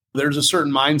There's a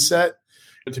certain mindset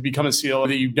to become a SEAL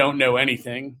that you don't know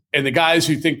anything. And the guys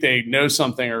who think they know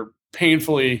something are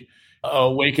painfully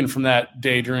awakened from that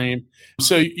daydream.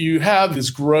 So you have this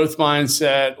growth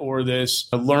mindset or this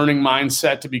learning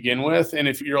mindset to begin with. And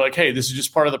if you're like, hey, this is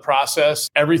just part of the process,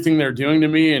 everything they're doing to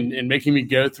me and making me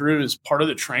go through is part of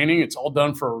the training. It's all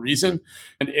done for a reason.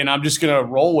 And I'm just going to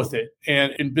roll with it.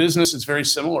 And in business, it's very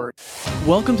similar.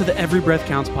 Welcome to the Every Breath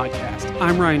Counts podcast.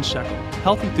 I'm Ryan Sheckle,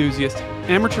 health enthusiast,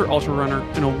 amateur ultra runner,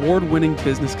 and award-winning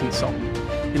business consultant.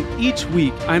 And each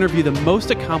week, I interview the most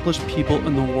accomplished people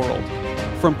in the world,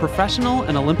 from professional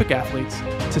and Olympic athletes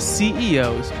to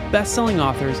CEOs, best-selling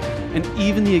authors, and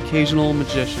even the occasional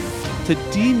magician, to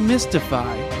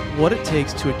demystify what it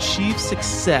takes to achieve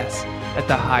success at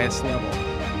the highest level.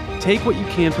 Take what you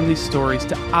can from these stories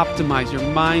to optimize your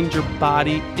mind, your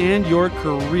body, and your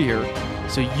career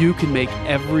so you can make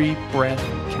every breath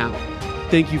count.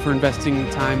 Thank you for investing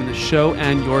the time in the show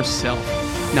and yourself.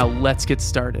 Now let's get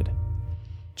started.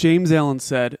 James Allen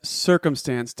said,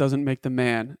 "Circumstance doesn't make the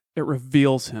man, it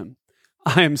reveals him."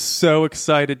 I am so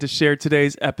excited to share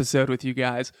today's episode with you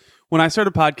guys. When I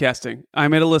started podcasting, I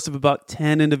made a list of about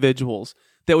 10 individuals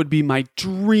that would be my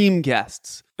dream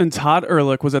guests. And Todd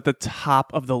Ehrlich was at the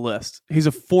top of the list. He's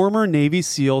a former Navy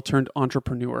SEAL turned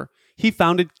entrepreneur. He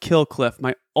founded Kill Cliff,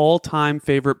 my all-time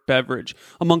favorite beverage,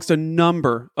 amongst a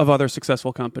number of other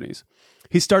successful companies.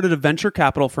 He started a venture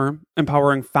capital firm,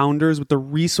 empowering founders with the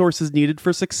resources needed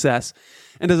for success.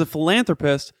 And as a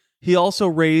philanthropist, he also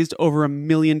raised over $1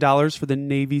 million for the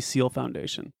Navy SEAL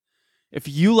Foundation. If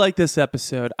you like this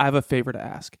episode, I have a favor to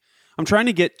ask. I'm trying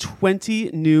to get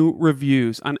 20 new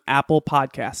reviews on Apple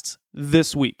Podcasts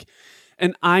this week,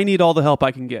 and I need all the help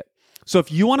I can get. So if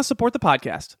you want to support the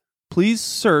podcast, please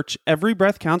search Every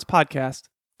Breath Counts podcast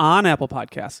on Apple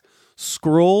Podcasts.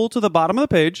 Scroll to the bottom of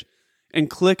the page and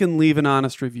click and leave an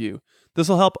honest review. This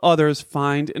will help others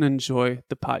find and enjoy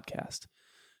the podcast.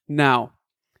 Now,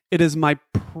 it is my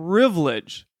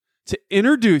privilege to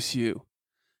introduce you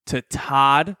to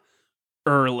Todd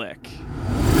Ehrlich.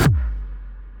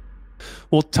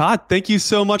 Well, Todd, thank you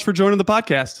so much for joining the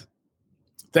podcast.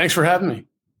 Thanks for having me.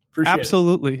 Appreciate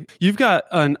Absolutely. You've got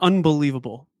an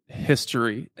unbelievable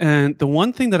history. And the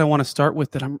one thing that I want to start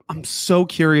with that I'm so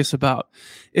curious about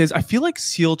is I feel like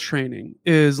SEAL training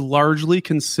is largely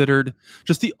considered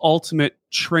just the ultimate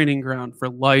training ground for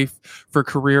life, for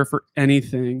career, for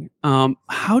anything.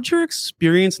 How'd your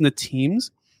experience in the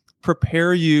teams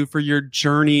prepare you for your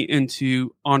journey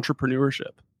into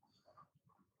entrepreneurship?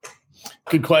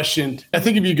 Good question. I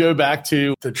think if you go back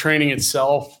to the training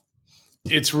itself,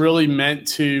 it's really meant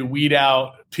to weed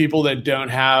out people that don't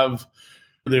have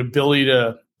the ability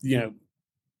to,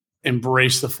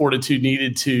 embrace the fortitude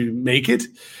needed to make it.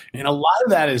 And a lot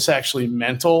of that is actually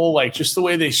mental, like just the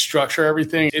way they structure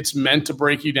everything. It's meant to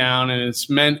break you down, and it's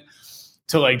meant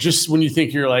to just when you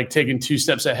think you're taking 2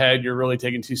 steps ahead, you're really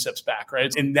taking 2 steps back,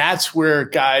 right? And that's where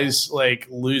guys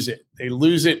lose it. They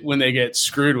lose it when they get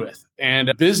screwed with.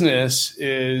 And business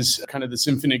is kind of this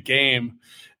infinite game.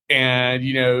 And,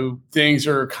 things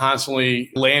are constantly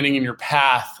landing in your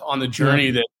path on the journey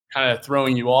that kind of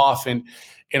throwing you off. And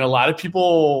a lot of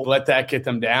people let that get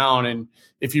them down. And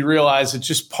if you realize it's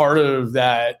just part of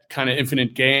that kind of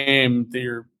infinite game that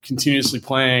you're continuously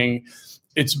playing,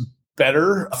 it's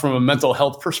better from a mental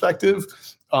health perspective.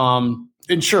 And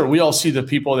sure, we all see the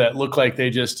people that look like they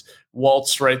just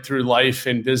waltzed right through life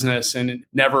and business and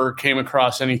never came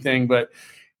across anything. But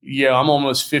I'm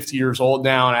almost 50 years old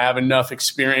now, and I have enough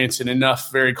experience and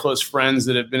enough very close friends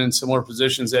that have been in similar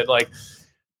positions that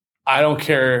I don't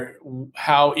care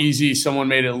how easy someone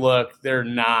made it look. They're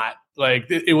not.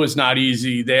 It was not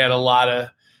easy. They had a lot of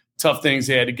tough things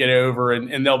they had to get over,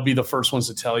 and they'll be the first ones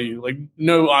to tell you.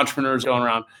 No entrepreneurs going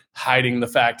around hiding the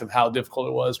fact of how difficult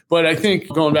it was. But I think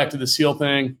going back to the SEAL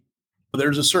thing,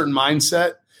 there's a certain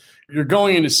mindset. You're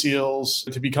going into SEALs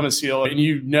to become a SEAL, and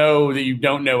you know that you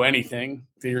don't know anything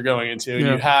that you're going into.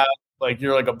 Yeah. You have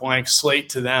you're like a blank slate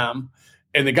to them.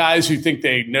 And the guys who think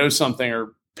they know something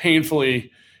are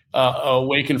painfully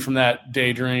awakened from that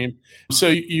daydream. So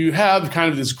you have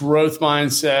kind of this growth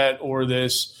mindset or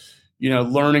this,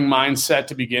 learning mindset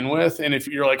to begin with. And if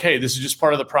you're like, hey, this is just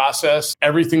part of the process,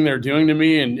 everything they're doing to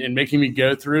me and making me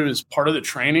go through is part of the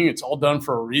training. It's all done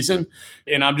for a reason.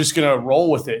 And I'm just going to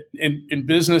roll with it. In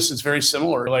business, it's very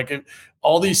similar.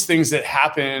 All these things that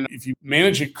happen, if you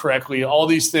manage it correctly, all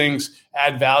these things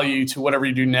add value to whatever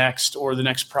you do next or the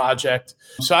next project.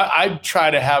 So I try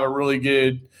to have a really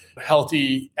good,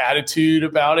 healthy attitude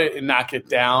about it and not get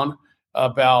down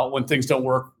about when things don't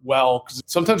work well, because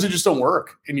sometimes they just don't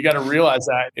work, and you got to realize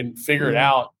that and figure it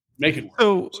out. make it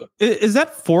work. So is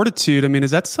that fortitude? I mean,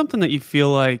 is that something that you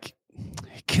feel like,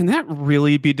 can that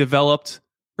really be developed?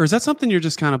 Or is that something you're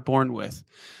just kind of born with?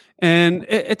 And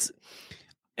it's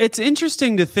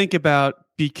interesting to think about,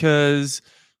 because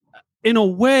in a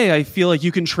way, I feel like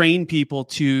you can train people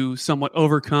to somewhat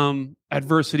overcome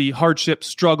adversity, hardship,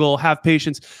 struggle, have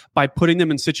patience by putting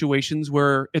them in situations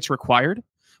where it's required.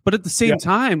 But at the same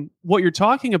time, what you're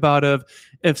talking about, of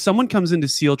if someone comes into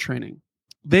SEAL training,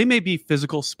 they may be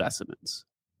physical specimens.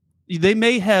 They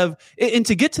may have, and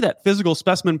to get to that physical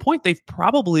specimen point, they've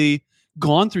probably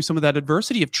gone through some of that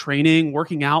adversity of training,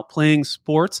 working out, playing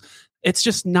sports. It's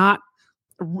just not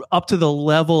up to the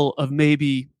level of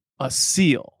maybe a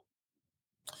SEAL.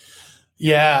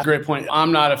 Yeah, great point.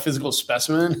 I'm not a physical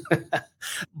specimen,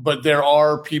 but there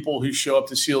are people who show up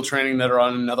to SEAL training that are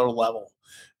on another level.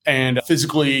 And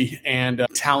physically and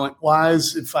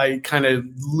talent-wise, if I kind of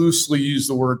loosely use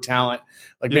the word talent,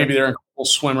 like maybe they're incredible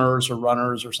swimmers or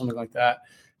runners or something like that.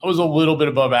 I was a little bit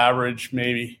above average,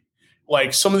 maybe.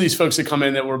 Like some of these folks that come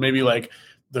in that were maybe like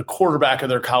the quarterback of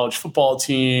their college football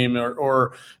team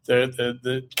or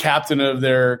the captain of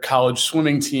their college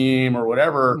swimming team or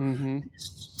whatever. Mm-hmm.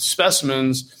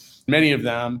 Specimens, many of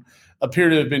them appear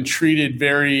to have been treated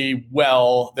very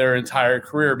well their entire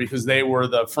career because they were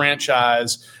the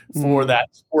franchise for that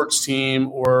sports team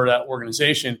or that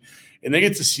organization. And they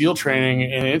get to SEAL training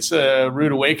and it's a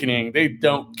rude awakening. They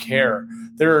don't care.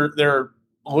 There are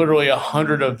literally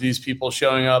 100 of these people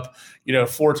showing up,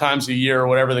 4 times a year or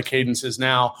whatever the cadence is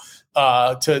now,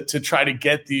 to try to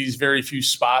get these very few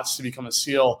spots to become a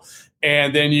SEAL.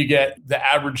 And then you get the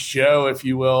average Joe, if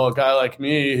you will, a guy like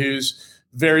me who's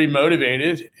very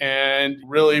motivated and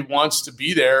really wants to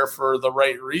be there for the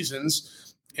right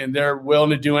reasons. And they're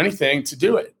willing to do anything to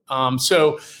do it.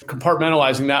 So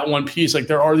compartmentalizing that one piece, like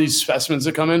there are these specimens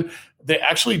that come in, they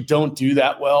actually don't do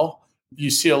that well.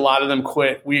 You see a lot of them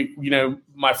quit.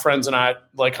 My friends and I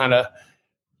like kind of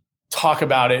talk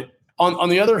about it. On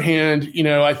the other hand,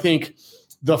 I think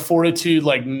the fortitude,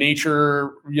 like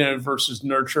nature, versus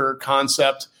nurture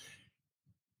concept,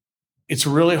 it's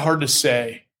really hard to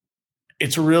say.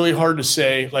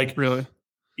 Like, really?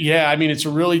 Yeah. I mean, it's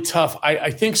really tough.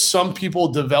 I think some people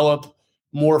develop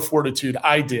more fortitude.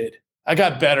 I did. I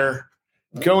got better.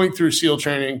 Going through SEAL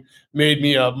training made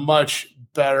me a much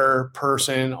better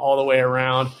person all the way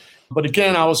around. But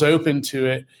again, I was open to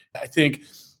it. I think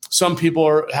some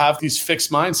people have these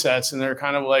fixed mindsets and they're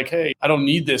kind of like, hey, I don't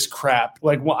need this crap.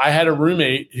 Like I had a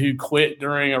roommate who quit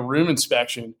during a room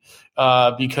inspection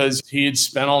because he had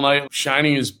spent all night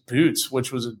shining his boots,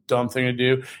 which was a dumb thing to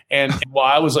do. And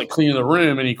while I was like cleaning the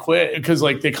room and he quit because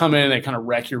like they come in and they kind of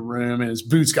wreck your room and his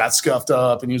boots got scuffed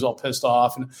up and he was all pissed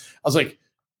off. And I was like,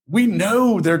 we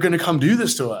know they're going to come do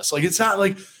this to us. Like, it's not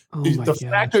like the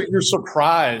fact that you're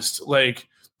surprised, like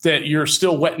that you're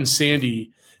still wet and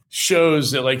sandy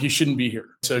shows that like you shouldn't be here.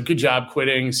 So good job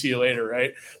quitting. See you later.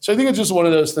 Right. So I think it's just one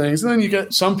of those things. And then you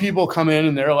get some people come in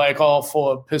and they're like all full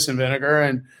of piss and vinegar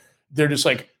and they're just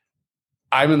like,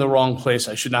 I'm in the wrong place.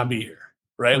 I should not be here.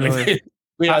 Right. Really?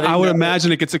 Like, I would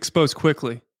imagine it gets exposed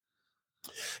quickly.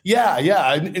 Yeah.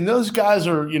 Yeah. And those guys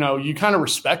are, you kind of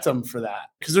respect them for that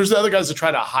because there's the other guys that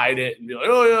try to hide it and be like,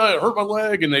 oh yeah, it hurt my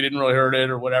leg and they didn't really hurt it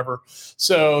or whatever.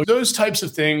 So those types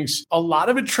of things, a lot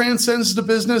of it transcends the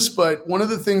business. But one of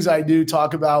the things I do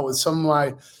talk about with some of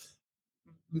my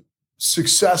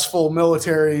successful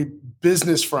military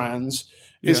business friends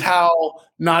is how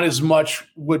not as much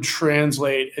would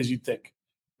translate as you think.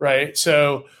 Right.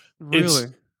 So really?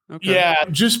 Okay. Yeah,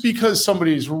 just because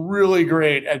somebody's really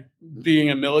great at being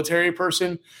a military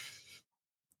person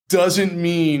doesn't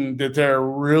mean that they're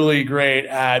really great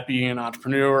at being an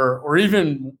entrepreneur or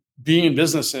even being in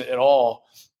business at all.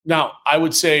 Now, I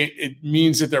would say it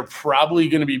means that they're probably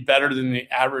going to be better than the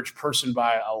average person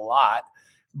by a lot,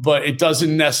 but it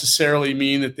doesn't necessarily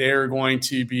mean that they're going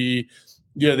to be,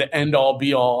 the end all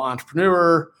be all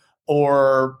entrepreneur,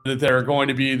 or that they're going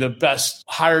to be the best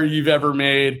hire you've ever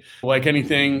made. Like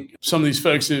anything, some of these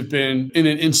folks have been in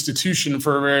an institution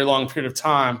for a very long period of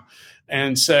time.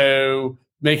 And so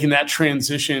making that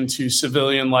transition to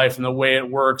civilian life and the way it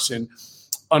works and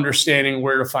understanding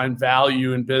where to find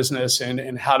value in business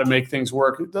and how to make things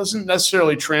work, it doesn't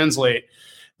necessarily translate.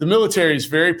 The military is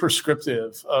very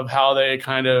prescriptive of how they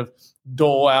kind of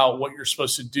dole out what you're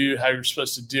supposed to do, how you're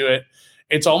supposed to do it.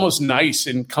 It's almost nice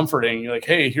and comforting. You're like,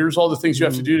 hey, here's all the things you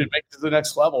have to do to make it to the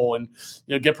next level and,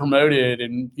 get promoted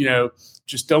and,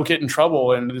 just don't get in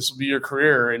trouble and this will be your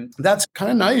career. And that's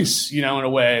kind of nice, in a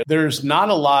way. There's not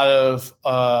a lot of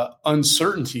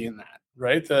uncertainty in that,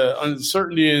 right? The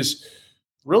uncertainty is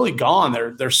really gone.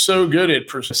 They're so good at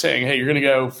saying, hey, you're going to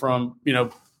go from,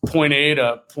 point A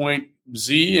to point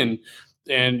Z,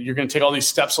 and you're going to take all these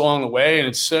steps along the way. And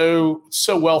it's so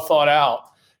well thought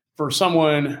out for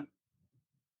someone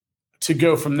to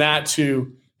go from that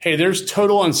to, hey, there's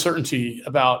total uncertainty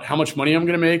about how much money I'm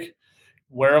going to make,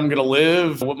 where I'm going to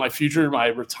live, what my future, my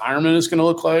retirement is going to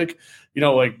look like.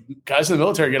 Like guys in the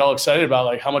military get all excited about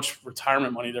like how much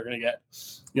retirement money they're going to get.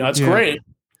 That's great.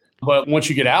 But once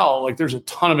you get out, like there's a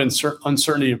ton of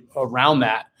uncertainty around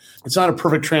that. It's not a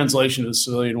perfect translation to the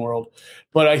civilian world,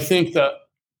 but I think the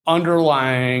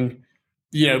underlying,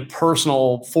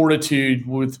 personal fortitude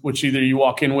with which either you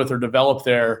walk in with or develop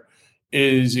there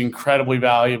is incredibly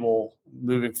valuable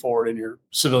moving forward in your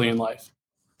civilian life.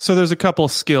 So there's a couple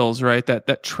of skills, right,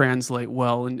 that translate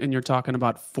well, and you're talking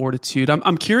about fortitude.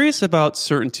 I'm curious about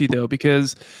certainty though,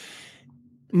 because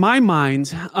my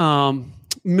mind,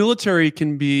 military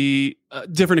can be a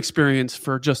different experience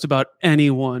for just about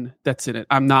anyone that's in it.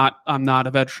 I'm not a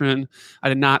veteran. I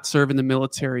did not serve in the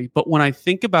military, but when I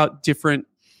think about different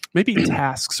maybe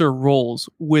tasks or roles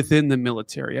within the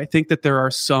military, I think that there are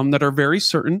some that are very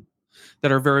certain,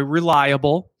 that are very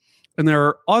reliable, and there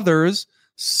are others,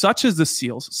 such as the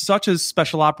SEALs, such as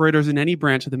special operators in any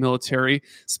branch of the military,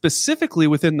 specifically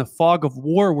within the fog of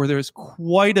war, where there's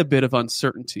quite a bit of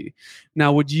uncertainty.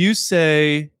 Now, would you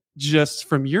say, just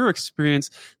from your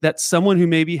experience, that someone who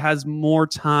maybe has more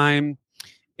time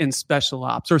in special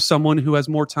ops, or someone who has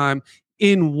more time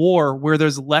in war, where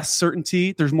there's less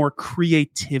certainty, there's more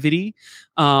creativity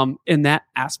in that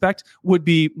aspect, would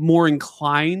be more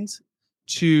inclined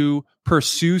to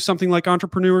pursue something like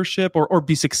entrepreneurship or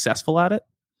be successful at it?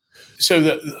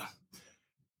 So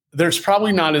there's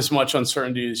probably not as much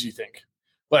uncertainty as you think.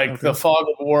 Like the fog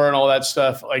of war and all that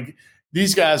stuff, like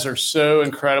these guys are so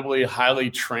incredibly highly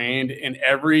trained, and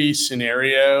every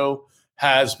scenario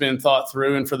has been thought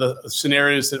through. And for the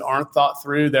scenarios that aren't thought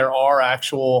through, there are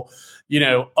actual,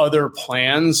 other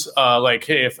plans. Like,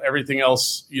 hey, if everything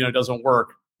else, doesn't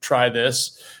work, try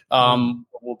this.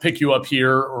 We'll pick you up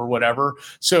here or whatever.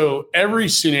 So every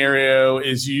scenario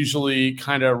is usually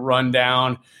kind of run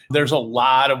down. There's a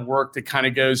lot of work that kind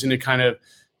of goes into kind of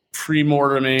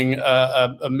pre-morteming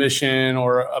a mission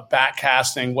or a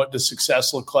backcasting. What does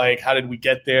success look like? How did we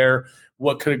get there?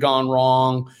 What could have gone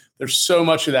wrong? There's so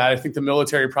much of that. I think the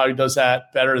military probably does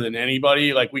that better than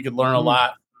anybody. Like we could learn a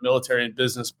lot from military and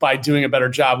business by doing a better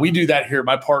job. We do that here.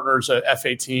 My partner's a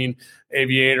F-18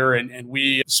 aviator, and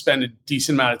we spend a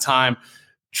decent amount of time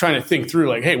trying to think through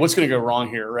like, hey, what's going to go wrong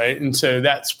here, right? And so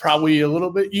that's probably a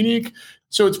little bit unique.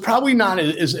 So it's probably not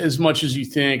as much as you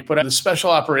think, but the special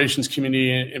operations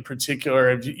community in particular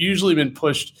have usually been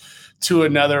pushed to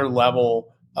another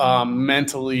level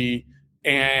mentally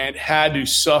and had to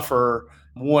suffer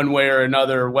one way or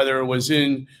another, whether it was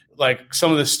in like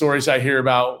some of the stories I hear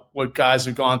about what guys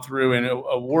have gone through in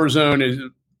a war zone is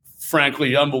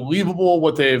frankly unbelievable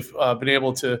what they've been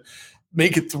able to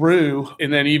make it through.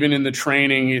 And then even in the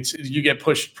training, you get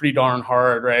pushed pretty darn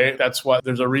hard, right? That's why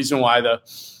there's a reason why the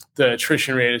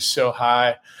attrition rate is so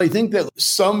high. I think that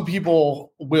some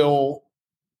people will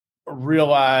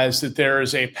realize that there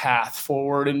is a path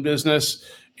forward in business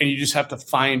and you just have to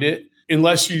find it.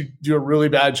 Unless you do a really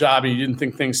bad job and you didn't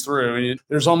think things through. And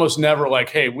there's almost never like,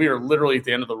 hey, we are literally at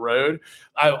the end of the road.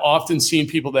 I've often seen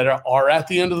people that are at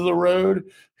the end of the road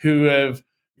who have,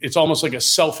 it's almost like a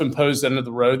self-imposed end of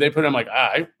the road. They put in like,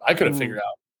 I could have figured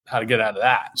out how to get out of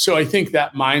that. So I think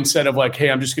that mindset of like,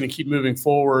 hey, I'm just going to keep moving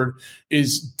forward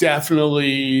is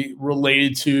definitely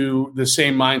related to the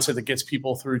same mindset that gets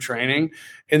people through training.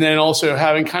 And then also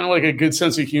having kind of like a good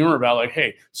sense of humor about like,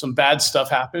 hey, some bad stuff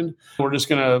happened. We're just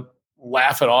going to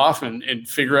laugh it off and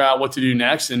figure out what to do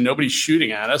next. And nobody's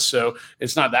shooting at us. So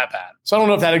it's not that bad. So I don't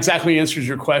know if that exactly answers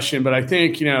your question, but I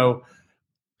think,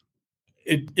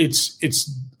 it's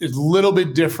a little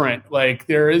bit different. Like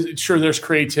there's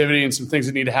creativity and some things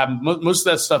that need to happen. Most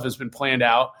of that stuff has been planned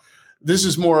out. This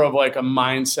is more of like a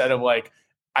mindset of like,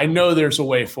 I know there's a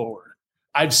way forward.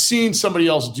 I've seen somebody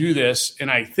else do this and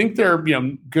I think they're,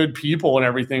 good people and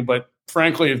everything, but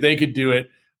frankly, if they could do it,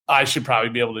 I should probably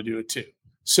be able to do it too.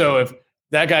 So if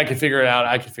that guy can figure it out,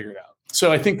 I can figure it out.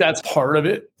 So I think that's part of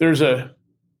it. There's a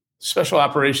special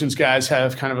operations guys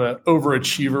have kind of an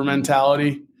overachiever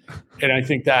mentality. And I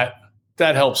think that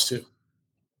helps too.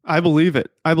 I believe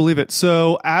it.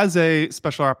 So as a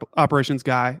special operations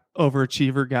guy,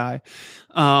 overachiever guy,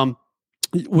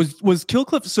 was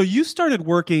Killcliff. So you started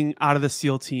working out of the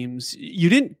SEAL teams. You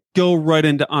didn't go right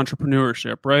into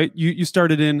entrepreneurship, right? You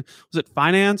started in, was it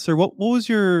finance or what was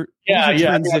your transition?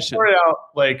 I mean, I started out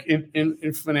like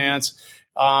in finance,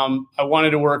 I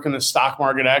wanted to work in the stock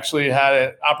market. I actually had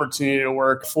an opportunity to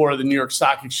work for the New York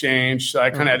Stock Exchange. So I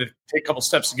kind of had to take a couple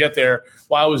steps to get there.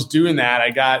 While I was doing that,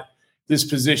 I got this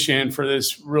position for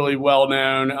this really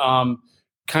well-known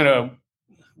kind of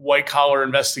white-collar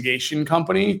investigation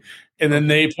company. And then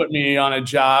they put me on a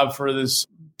job for this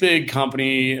big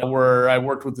company where I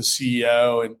worked with the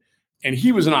CEO, and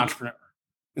he was an entrepreneur.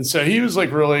 And so he was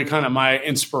like really kind of my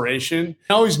inspiration.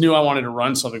 I always knew I wanted to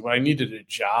run something, but I needed a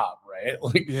job, right?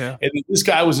 Like, yeah. And this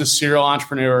guy was a serial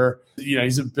entrepreneur.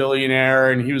 He's a billionaire,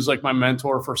 and he was like my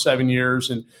mentor for 7 years.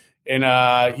 And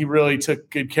he really took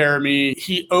good care of me.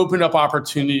 He opened up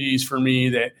opportunities for me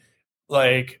that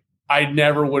like I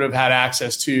never would have had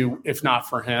access to if not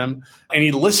for him. And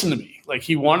he listened to me. Like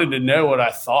he wanted to know what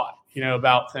I thought,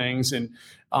 about things. And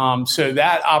so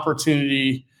that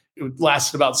opportunity, it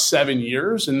lasted about 7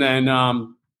 years. And then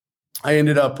I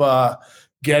ended up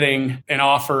getting an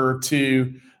offer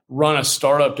to run a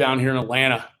startup down here in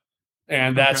Atlanta.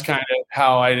 And that's kind of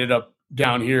how I ended up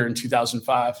down here in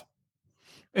 2005.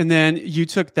 And then you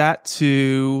took that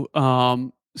to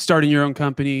starting your own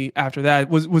company after that.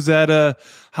 Was that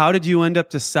how did you end up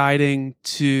deciding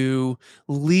to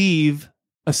leave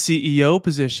a CEO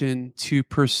position to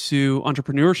pursue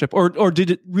entrepreneurship? Or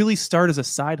did it really start as a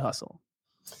side hustle?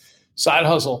 Side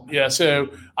hustle. Yeah. So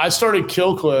I started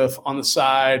Killcliff on the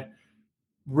side,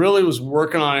 really was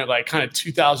working on it like kind of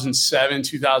 2007,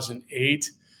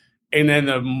 2008. And then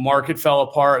the market fell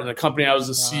apart and the company I was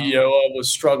the CEO of was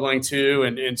struggling too.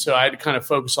 And so I had to kind of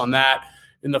focus on that.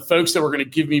 And the folks that were going to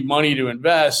give me money to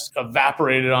invest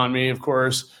evaporated on me, of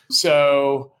course.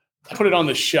 So I put it on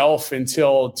the shelf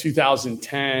until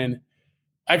 2010.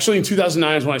 Actually, in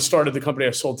 2009 is when I started the company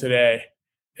I sold today.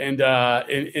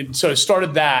 And so I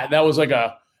started that. That was like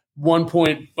a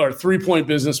 3-point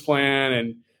business plan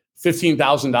and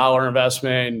 $15,000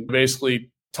 investment, and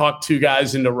basically talked 2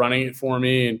 guys into running it for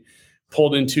me and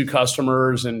pulled in 2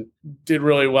 customers and did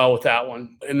really well with that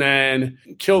one. And then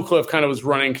Killcliff kind of was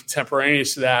running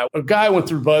contemporaneous to that. A guy I went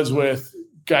through buds with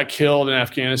got killed in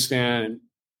Afghanistan,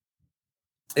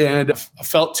 and I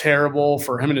felt terrible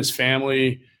for him and his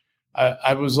family.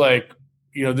 I was like,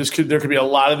 there could be a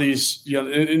lot of these,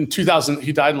 in 2000,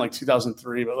 he died in like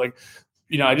 2003, but like,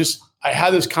 I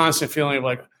had this constant feeling of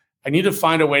like, I need to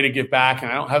find a way to give back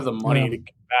and I don't have the money to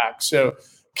give back. So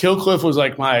Killcliff was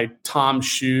like my Tom's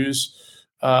shoes,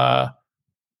 deal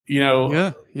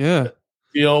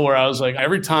where I was like,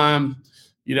 every time,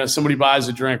 somebody buys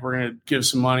a drink, we're going to give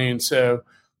some money. And so,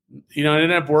 it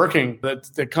ended up working.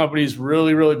 The company is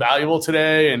really, really valuable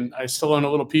today. And I still own a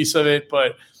little piece of it,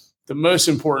 but the most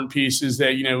important piece is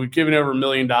that, we've given over $1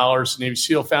 million to the Navy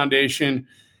SEAL Foundation.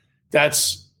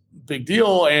 That's a big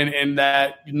deal. And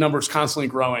that number is constantly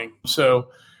growing. So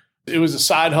it was a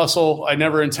side hustle. I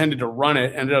never intended to run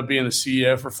it. Ended up being the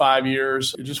CEO for 5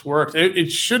 years. It just worked.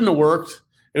 It shouldn't have worked.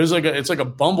 It's like a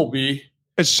bumblebee.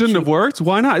 It shouldn't have worked.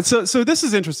 Why not? So this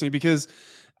is interesting because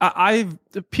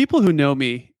the people who know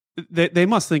me, they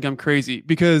must think I'm crazy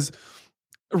because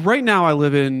right now I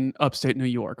live in upstate New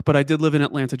York, but I did live in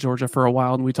Atlanta, Georgia for a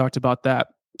while, and we talked about that.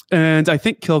 And I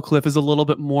think Killcliff is a little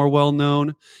bit more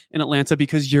well-known in Atlanta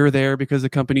because you're there, because the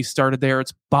company started there.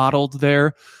 It's bottled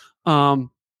there. But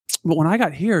when I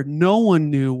got here, no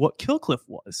one knew what Killcliff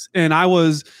was. And I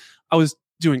was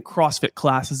doing CrossFit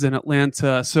classes in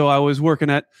Atlanta. So I was working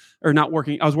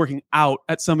out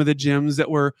at some of the gyms that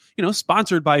were,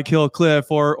 sponsored by Killcliff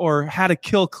or had a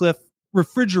Killcliff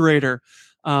refrigerator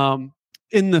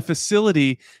in the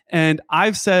facility. And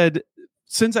I've said,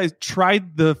 since I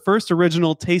tried the first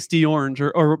original Tasty Orange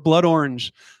or Blood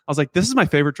Orange, I was like, this is my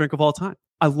favorite drink of all time.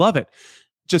 I love it.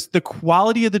 Just the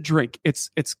quality of the drink. It's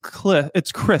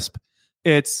crisp.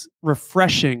 It's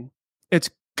refreshing. It's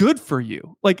good for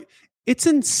you. Like, it's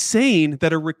insane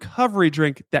that a recovery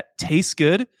drink that tastes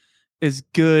good is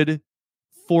good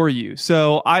for you.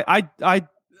 So I'm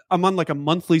on like a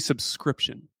monthly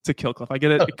subscription to Killcliff. I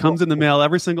get it. It comes in the mail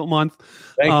every single month.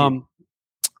 Thank you.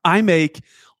 I make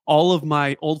all of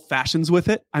my old fashions with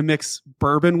it. I mix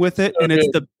bourbon with it, and it's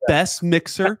the best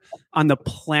mixer on the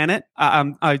planet.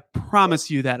 I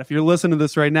promise you that. If you're listening to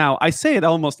this right now, I say it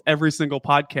almost every single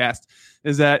podcast,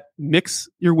 is that mix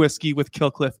your whiskey with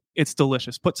Killcliff. It's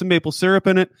delicious. Put some maple syrup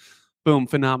in it. Boom,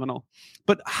 phenomenal.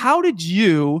 But how did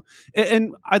you,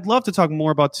 and I'd love to talk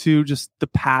more about too, just the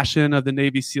passion of the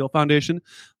Navy SEAL Foundation,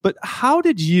 but how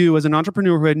did you, as an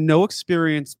entrepreneur who had no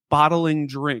experience bottling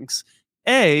drinks,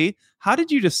 how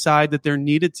did you decide that there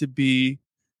needed to be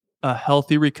a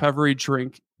healthy recovery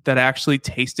drink that actually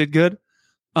tasted good?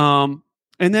 And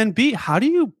then B, how do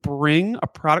you bring a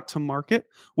product to market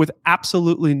with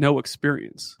absolutely no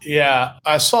experience? Yeah,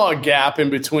 I saw a gap in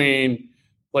between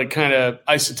like kind of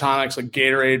isotonics like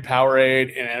Gatorade,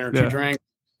 Powerade, and energy drink.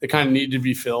 They kind of need to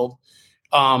be filled.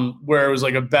 Where it was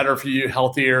like a better for you,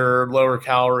 healthier, lower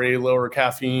calorie, lower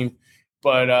caffeine,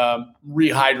 but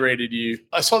rehydrated you.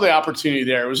 I saw the opportunity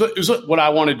there. It was what I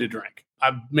wanted to drink.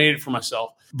 I made it for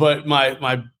myself. But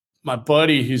my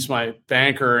buddy, who's my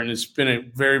banker and has been a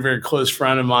very, very close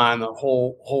friend of mine the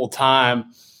whole time,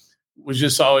 was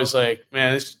just always like,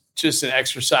 man, it's just an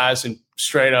exercise in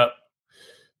straight up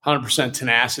 100%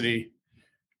 tenacity.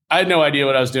 I had no idea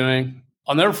what I was doing.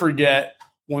 I'll never forget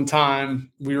one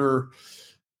time we were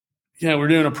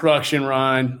doing a production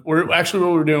run. What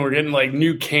we're doing, we're getting like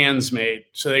new cans made.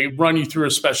 So they run you through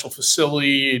a special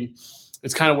facility, and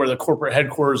it's kind of where the corporate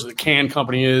headquarters of the can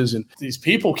company is. And these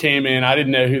people came in, I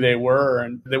didn't know who they were,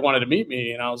 and they wanted to meet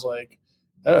me. And I was like,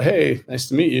 oh, hey, nice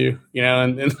to meet you.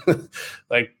 And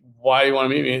like, why do you want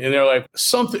to meet me? And they're like,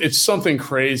 it's something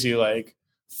crazy, like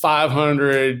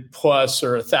 500 plus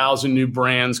or 1,000 new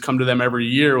brands come to them every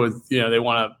year with, they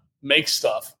want to make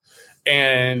stuff.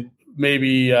 And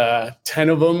maybe 10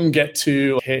 of them get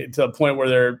to the point where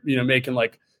they're, making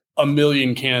like 1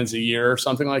 million cans a year or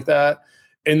something like that.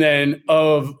 And then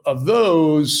of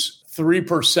those,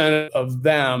 3% of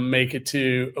them make it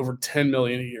to over 10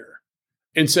 million a year.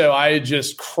 And so I had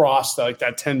just crossed like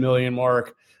that 10 million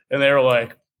mark, and they were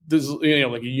like, this is,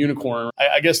 like a unicorn.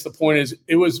 I guess the point is,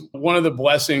 it was one of the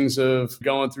blessings of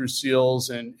going through SEALs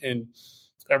and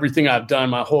everything I've done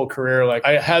my whole career. Like,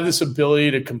 I had this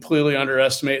ability to completely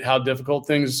underestimate how difficult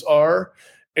things are.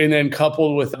 And then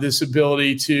coupled with this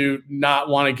ability to not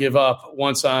want to give up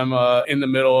once I'm in the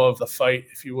middle of the fight,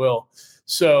 if you will.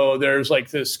 So there's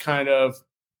like this kind of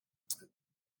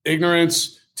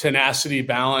ignorance, tenacity,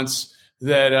 balance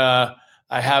that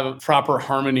I have a proper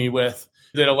harmony with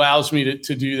that allows me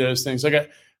to do those things.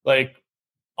 Like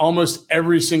almost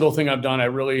every single thing I've done, I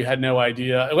really had no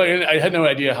idea. I had no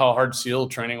idea how hard SEAL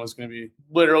training was going to be.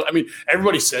 Literally, I mean,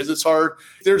 everybody says it's hard.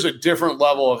 There's a different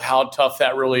level of how tough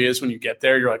that really is when you get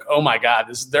there. You're like, oh my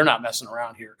God, they're not messing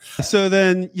around here. So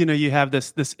then, you have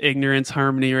this ignorance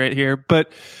harmony right here.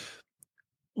 But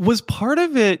was part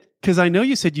of it, because I know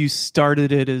you said you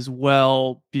started it as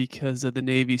well because of the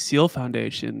Navy SEAL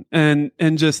Foundation and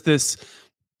just this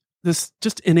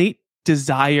just innate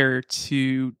desire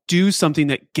to do something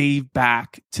that gave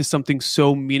back to something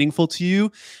so meaningful to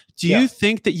you. Do you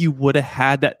think that you would have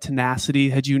had that tenacity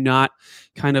had you not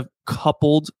kind of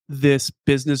coupled this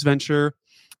business venture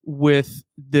with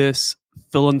this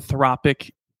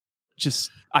philanthropic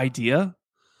just idea?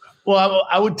 Well,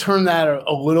 I would turn that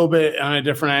a little bit on a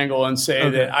different angle and say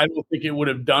that I don't think it would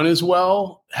have done as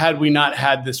well had we not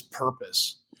had this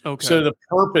purpose. Okay. So the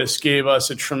purpose gave us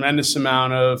a tremendous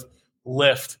amount of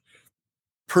lift,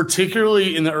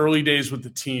 particularly in the early days with the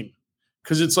team.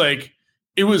 Because it's like,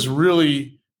 it was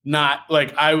really not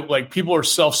like people are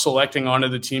self-selecting onto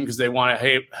the team because they want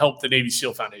to help the Navy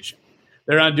SEAL Foundation.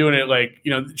 They're not doing it like,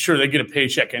 sure, they get a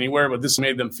paycheck anywhere, but this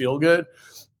made them feel good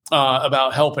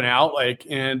about helping out.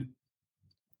 And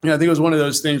I think it was one of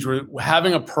those things where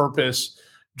having a purpose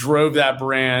drove that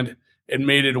brand and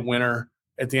made it a winner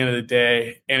at the end of the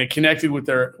day. And it connected with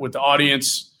the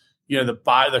audience,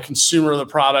 the consumer of the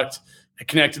product. It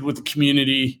connected with the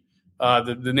community,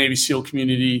 the Navy SEAL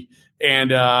community,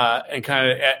 and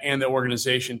the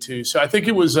organization too. So I think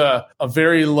it was a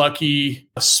very lucky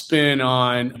spin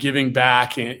on giving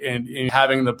back and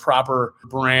having the proper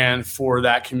brand for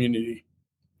that community.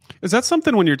 Is that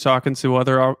something when you're talking to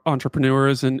other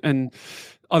entrepreneurs and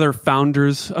other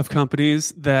founders of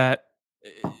companies that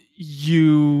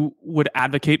you would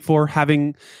advocate for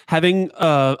having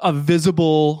a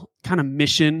visible kind of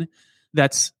mission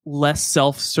that's less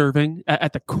self-serving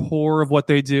at the core of what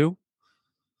they do?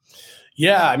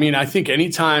 Yeah. I mean, I think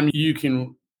anytime you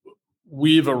can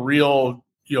weave a real,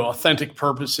 authentic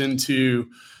purpose into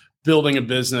building a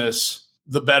business,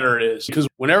 the better it is. Because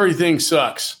when everything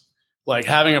sucks, like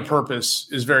having a purpose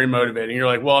is very motivating. You're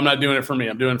like, well, I'm not doing it for me.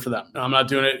 I'm doing it for them. I'm not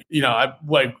doing it.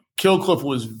 Killcliff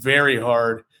was very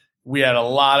hard. We had a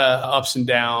lot of ups and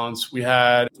downs. We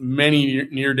had many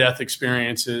near-death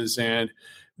experiences, and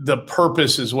the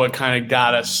purpose is what kind of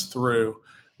got us through.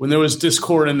 When there was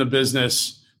discord in the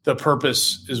business, the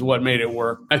purpose is what made it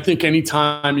work. I think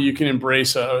anytime you can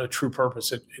embrace a true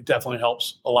purpose, it definitely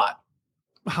helps a lot.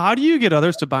 How do you get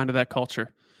others to buy into that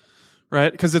culture?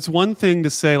 Right? Because it's one thing to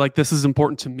say, like, this is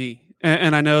important to me.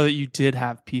 And I know that you did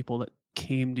have people that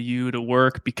came to you to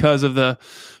work because of the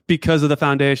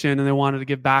foundation and they wanted to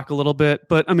give back a little bit.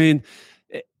 But I mean,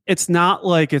 it's not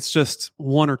like it's just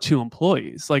one or two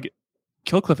employees. Like,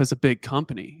 Killcliff is a big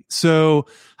company. So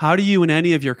how do you in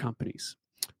any of your companies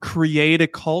create a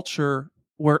culture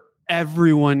where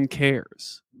everyone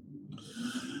cares?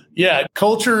 Yeah,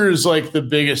 culture is like the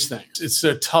biggest thing. It's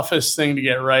the toughest thing to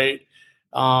get right.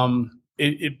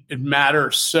 It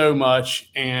matters so much,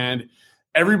 and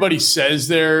everybody says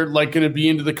they're like going to be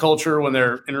into the culture when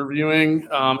they're interviewing.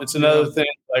 It's another thing,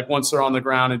 like once they're on the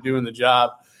ground and doing the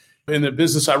job. In the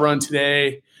business I run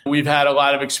today, we've had a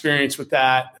lot of experience with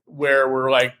that, where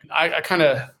we're like, I kind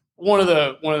of one of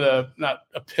the not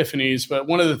epiphanies, but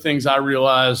one of the things I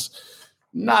realized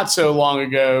not so long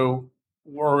ago,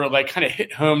 or like kind of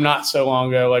hit home not so long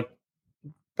ago, like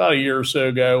about a year or so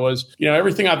ago, was,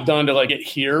 everything I've done to like get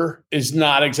here is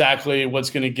not exactly what's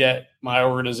going to get my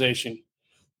organization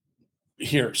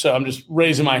here. So I'm just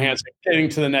raising my hands, getting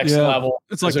to the next level.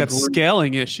 It's like that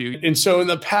scaling issue. And so in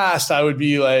the past, I would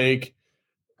be like,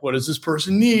 what does this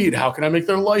person need? How can I make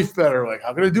their life better? Like,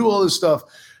 how can I do all this stuff?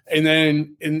 And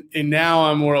then, and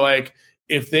now I'm more like,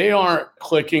 if they aren't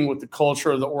clicking with the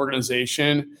culture of the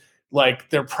organization, like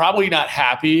they're probably not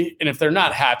happy. And if they're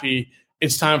not happy,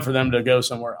 it's time for them to go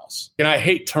somewhere else. And I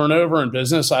hate turnover in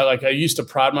business. I used to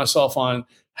pride myself on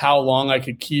how long I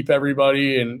could keep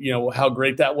everybody and, how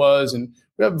great that was. And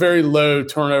we have very low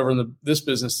turnover in this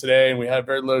business today. And we had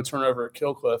very low turnover at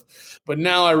Killcliff. But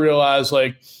now I realize,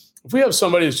 like, if we have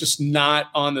somebody that's just not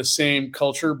on the same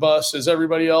culture bus as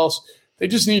everybody else, they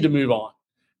just need to move on.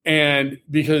 And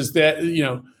because that,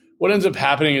 what ends up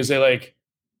happening is they like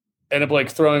end up like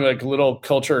throwing like little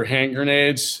culture hand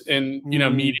grenades in,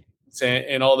 meetings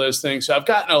and all those things. So I've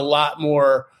gotten a lot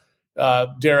more,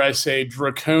 dare I say,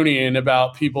 draconian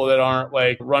about people that aren't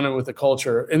like running with the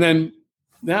culture. And then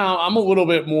now I'm a little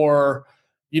bit more,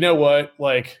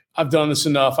 like I've done this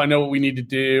enough. I know what we need to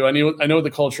do. I know what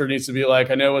the culture needs to be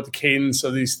like. I know what the cadence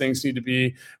of these things need to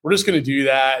be. We're just going to do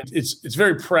that. It's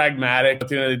very pragmatic at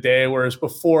the end of the day. Whereas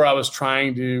before I was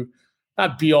trying to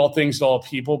not be all things to all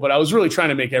people, but I was really trying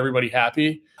to make everybody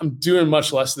happy. I'm doing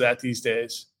much less of that these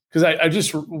days because I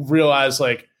just realized,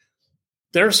 like,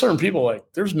 there are certain people, like,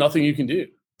 there's nothing you can do.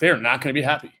 They're not going to be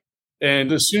happy.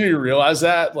 And the sooner you realize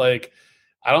that, like,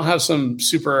 I don't have some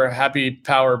super happy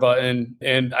power button,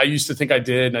 and I used to think I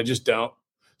did, and I just don't.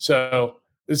 So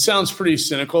it sounds pretty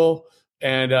cynical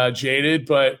and jaded,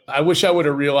 but I wish I would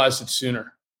have realized it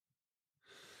sooner.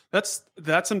 That's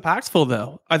impactful,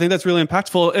 though. I think that's really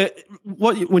impactful.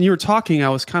 When you were talking, I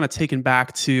was kind of taken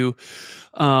back to,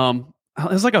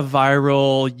 it's like a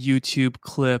viral YouTube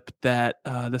clip that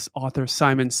this author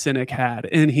Simon Sinek had,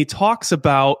 and he talks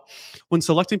about when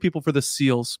selecting people for the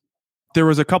SEALs, there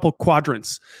was a couple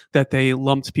quadrants that they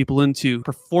lumped people into: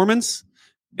 performance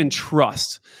and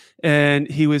trust. And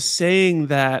he was saying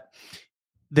that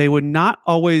they would not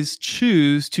always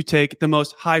choose to take the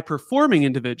most high-performing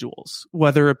individuals,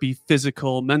 whether it be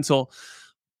physical, mental.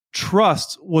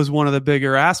 Trust was one of the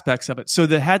bigger aspects of it. So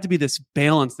there had to be this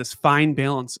balance, this fine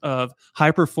balance of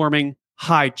high-performing,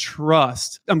 high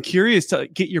trust. I'm curious to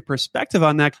get your perspective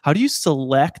on that. How do you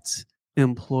select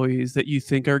employees that you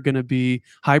think are going to be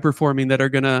high performing, that you're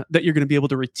going to be able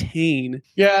to retain?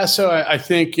 Yeah. So I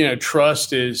think,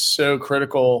 trust is so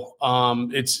critical.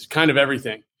 It's kind of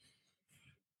everything.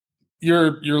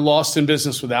 You're lost in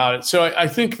business without it. So I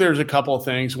think there's a couple of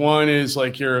things. One is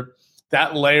like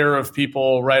that layer of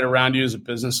people right around you as a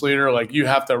business leader, like you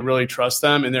have to really trust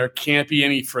them, and there can't be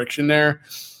any friction there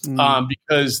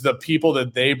because the people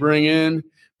that they bring in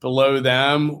below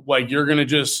them, like you're going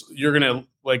to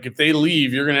like, if they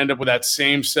leave, you're going to end up with that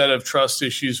same set of trust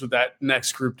issues with that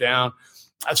next group down.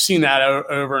 I've seen that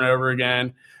over and over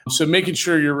again. So making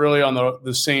sure you're really on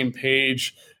the same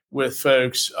page with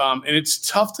folks. And it's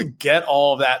tough to get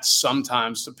all of that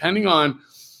sometimes, depending on,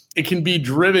 it can be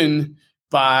driven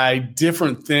by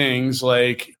different things,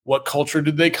 like what culture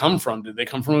did they come from? Did they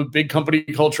come from a big company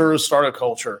culture or a startup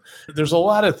culture? There's a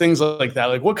lot of things like that.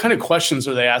 Like, what kind of questions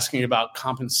are they asking about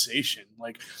compensation?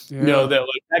 Like,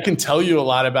 that can tell you a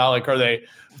lot about, like, are they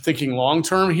thinking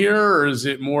long-term here, or is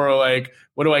it more like,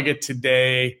 what do I get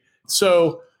today?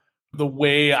 So the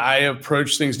way I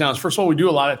approach things now is, first of all, we do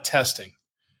a lot of testing,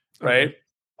 right?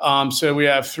 So we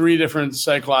have 3 different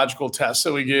psychological tests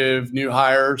that we give new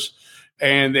hires,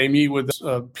 and they meet with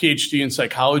a PhD in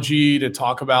psychology to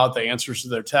talk about the answers to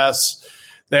their tests.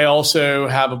 They also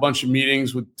have a bunch of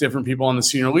meetings with different people on the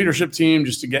senior leadership team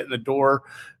just to get in the door.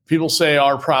 People say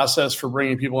our process for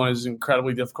bringing people in is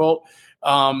incredibly difficult.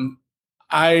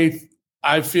 I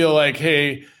feel like,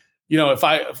 hey, if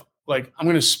I'm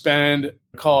going to spend,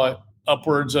 call it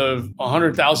upwards of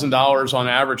 $100,000 on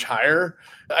average hire,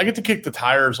 I get to kick the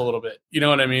tires a little bit. You know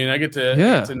what I mean? I get to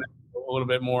a little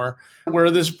bit more.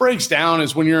 Where this breaks down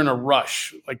is when you're in a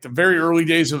rush, like the very early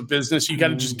days of business, you got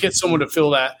to just get someone to fill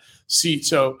that seat.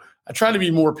 So I try to be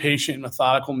more patient and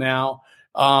methodical now.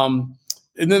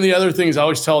 And then the other thing is I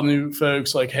always tell new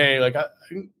folks like, hey, like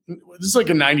this is like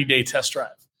a 90-day test drive.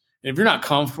 And if you're not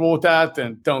comfortable with that,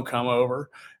 then don't come over.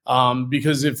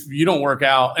 Because if you don't work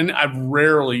out, and I've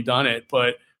rarely done it,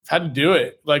 but I've had to do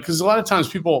it. Like, because a lot of times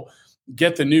people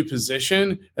get the new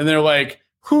position and they're like,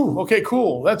 whew, okay,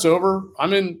 cool. That's over. I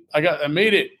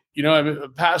made it. I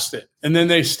passed it. And then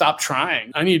they stop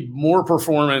trying. I need more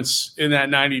performance in that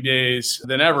 90 days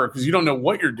than ever because you don't know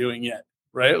what you're doing yet,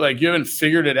 right? Like you haven't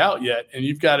figured it out yet and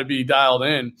you've got to be dialed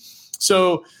in.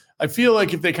 So I feel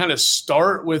like if they kind of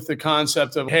start with the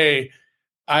concept of, hey,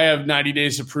 I have 90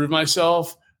 days to prove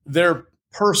myself, they're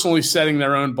personally setting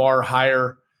their own bar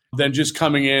higher than just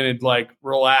coming in and like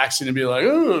relaxing and be like,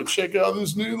 oh, check out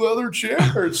this new leather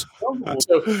chair. It's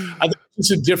so I think it's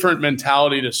a different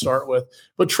mentality to start with.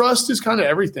 But trust is kind of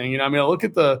everything. I look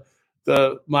at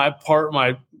my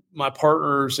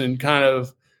partners and kind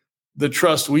of the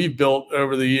trust we've built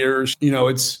over the years.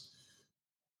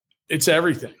 It's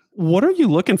everything. What are you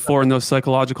looking for in those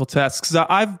psychological tests?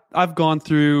 Because I've gone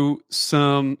through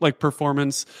some like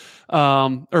performance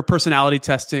or personality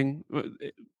testing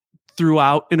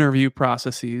throughout interview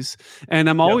processes. And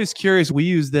I'm always curious, we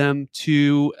use them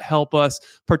to help us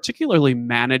particularly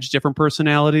manage different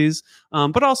personalities,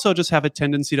 but also just have a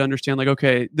tendency to understand like,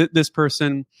 okay, this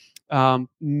person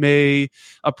may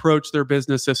approach their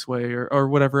business this way or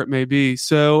whatever it may be.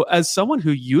 So as someone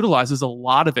who utilizes a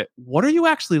lot of it, what are you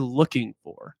actually looking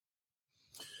for?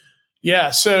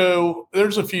 Yeah, so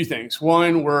there's a few things.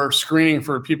 One, we're screening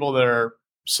for people that are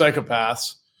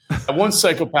psychopaths. One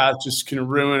psychopath just can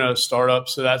ruin a startup,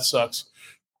 so that sucks.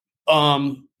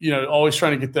 Always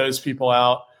trying to get those people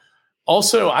out.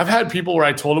 Also, I've had people where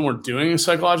I told them we're doing a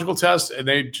psychological test and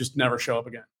they just never show up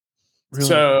again. Really?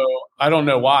 So I don't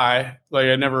know why. Like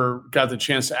I never got the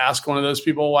chance to ask one of those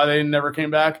people why they never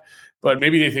came back. But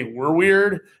maybe they think we're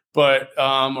weird, but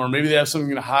or maybe they have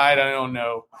something to hide. I don't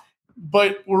know.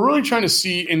 But we're really trying to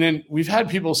see. And then we've had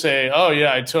people say, oh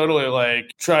yeah, I totally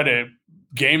like try to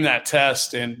game that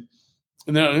test. And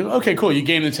then, okay, cool. You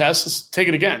game the test. Let's take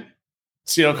it again.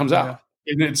 See how it comes out.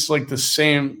 And it's like the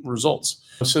same results.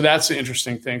 So that's the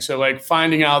interesting thing. So like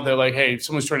finding out that like, hey,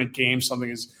 someone's trying to game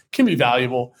something can be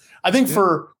valuable. I think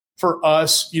for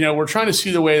us, we're trying to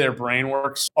see the way their brain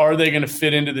works. Are they going to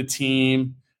fit into the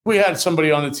team? We had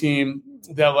somebody on the team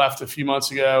that left a few months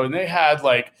ago and they had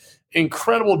like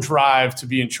incredible drive to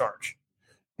be in charge,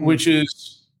 which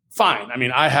is fine.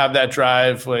 I have that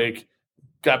drive, like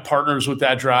got partners with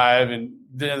that drive and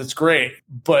that's great.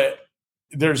 But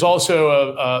there's also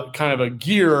a kind of a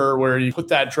gear where you put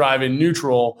that drive in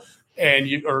neutral and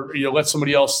you let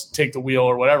somebody else take the wheel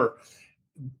or whatever.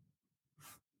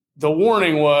 The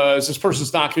warning was this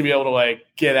person's not going to be able to like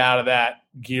get out of that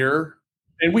gear.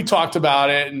 And we talked about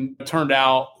it and it turned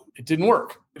out it didn't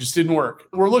work. It just didn't work.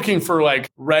 We're looking for like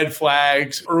red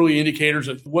flags, early indicators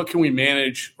of what can we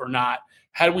manage or not.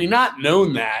 Had we not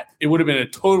known that, it would have been a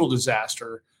total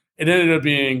disaster. It ended up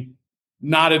being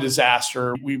not a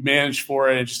disaster. We managed for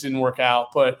it. It just didn't work out.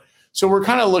 But so we're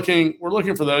kind of looking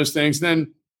for those things.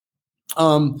 Then,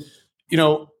 a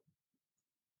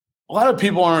lot of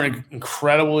people aren't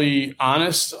incredibly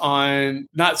honest on,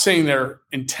 not saying they're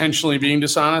intentionally being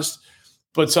dishonest,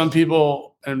 but some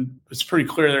people, and it's pretty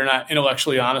clear they're not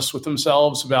intellectually honest with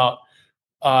themselves about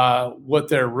what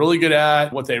they're really good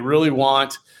at, what they really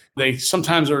want. They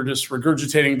sometimes are just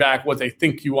regurgitating back what they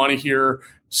think you want to hear.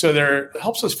 So it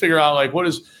helps us figure out like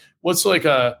what's like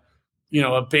a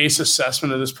base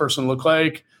assessment of this person look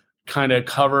like, kind of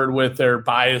covered with their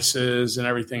biases and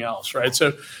everything else, right?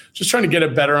 So just trying to get a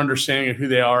better understanding of who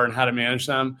they are and how to manage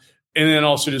them. And then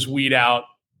also just weed out,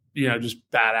 just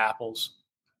bad apples.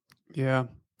 Yeah.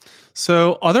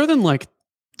 So other than like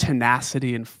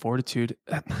tenacity and fortitude,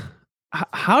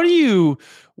 how do you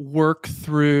work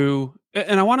through,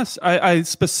 and I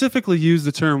specifically use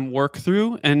the term work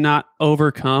through and not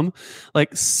overcome,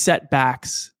 like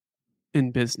setbacks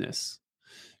in business?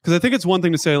 Because I think it's one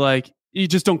thing to say like, you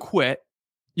just don't quit,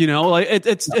 like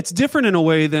it's different in a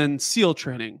way than SEAL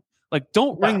training. Like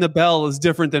don't ring the bell is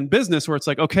different than business where it's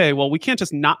like, okay, well, we can't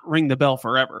just not ring the bell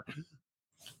forever.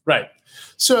 Right.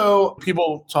 So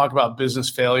people talk about business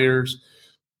failures.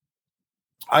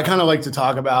 I kind of like to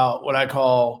talk about what I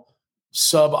call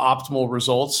suboptimal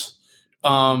results.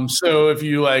 So if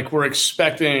you were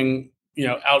expecting,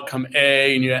 outcome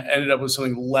A and you ended up with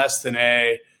something less than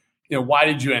A, why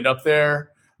did you end up there?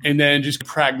 And then just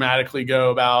pragmatically go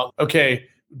about, okay,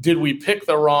 did we pick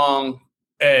the wrong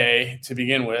A to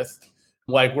begin with?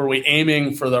 Like, were we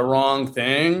aiming for the wrong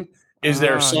thing? Is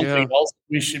there something else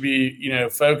we should be,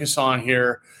 focused on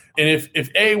here? And if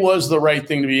A was the right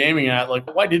thing to be aiming at,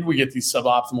 like, why did we get these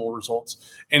suboptimal results?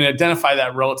 And identify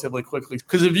that relatively quickly.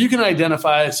 Because if you can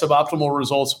identify suboptimal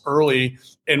results early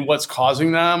and what's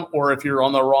causing them, or if you're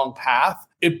on the wrong path,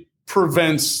 it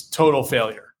prevents total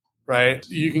failure, right?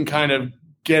 You can kind of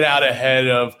get out ahead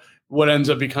of what ends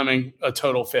up becoming a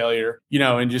total failure,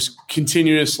 and just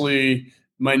continuously,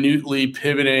 minutely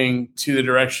pivoting to the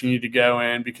direction you need to go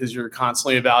in, because you're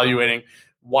constantly evaluating,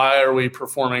 why are we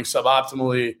performing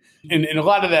suboptimally? And a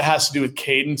lot of that has to do with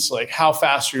cadence, like how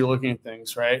fast are you looking at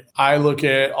things, right? I look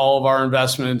at all of our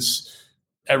investments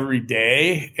every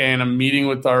day, and I'm meeting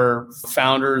with our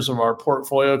founders of our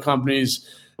portfolio companies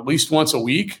at least once a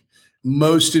week.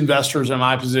 Most investors in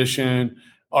my position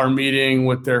are meeting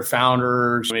with their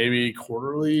founders maybe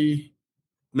quarterly,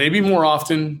 maybe more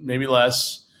often, maybe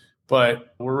less,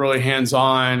 but we're really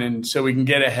hands-on. And so we can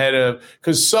get ahead of,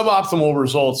 because suboptimal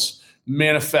results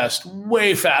manifest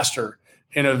way faster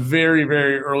in a very,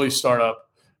 very early startup,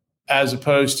 as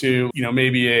opposed to,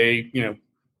 maybe a,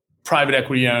 private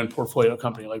equity owned portfolio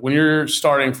company. Like when you're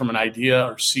starting from an idea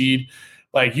or seed,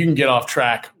 like you can get off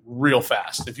track real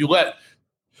fast. If you let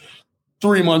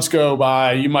 3 months go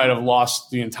by, you might have lost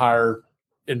the entire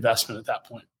investment at that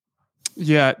point.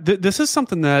 Yeah. This is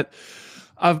something that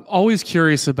I'm always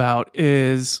curious about,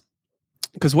 is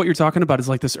because what you're talking about is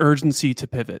like this urgency to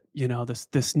pivot,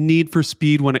 this need for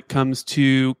speed when it comes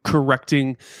to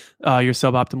correcting your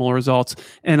suboptimal results.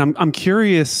 And I'm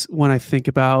curious when I think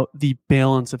about the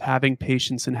balance of having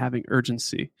patience and having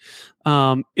urgency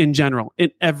in general,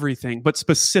 in everything, but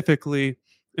specifically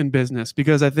in business,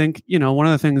 because I think, one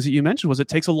of the things that you mentioned was it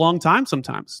takes a long time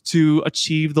sometimes to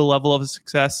achieve the level of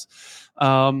success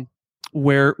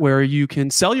where you can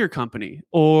sell your company,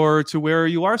 or to where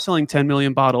you are selling 10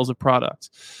 million bottles of product.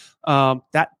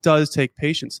 That does take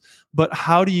patience. But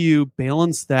how do you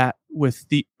balance that with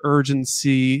the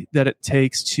urgency that it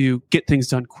takes to get things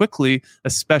done quickly,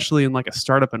 especially in like a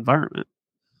startup environment?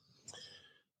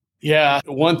 Yeah.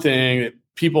 One thing that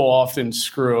people often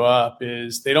screw up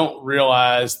is they don't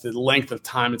realize the length of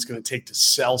time it's going to take to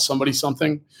sell somebody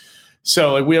something.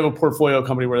 So like we have a portfolio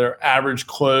company where their average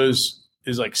close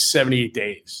is like 78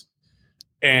 days.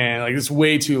 And like, it's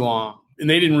way too long. And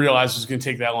they didn't realize it was going to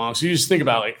take that long. So you just think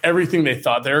about like everything they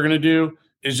thought they were going to do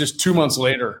is just 2 months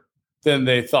later than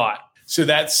they thought. So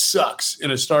that sucks in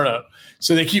a startup.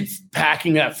 So they keep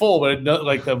packing that full, but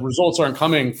like the results aren't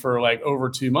coming for like over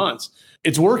 2 months.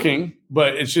 It's working,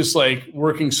 but it's just like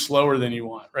working slower than you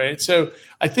want, right? So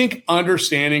I think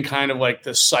understanding kind of like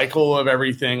the cycle of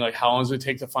everything, like how long does it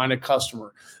take to find a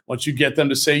customer? Once you get them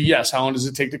to say yes, how long does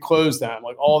it take to close them?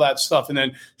 Like all that stuff. And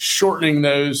then shortening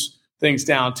those things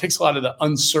down takes a lot of the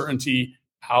uncertainty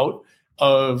out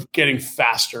of getting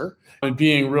faster and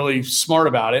being really smart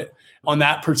about it. On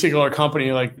that particular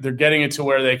company, like they're getting it to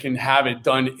where they can have it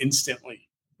done instantly,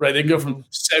 right? They can go from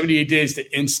 78 days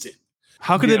to instant.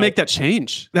 How could they make that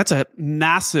change? That's a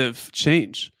massive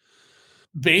change.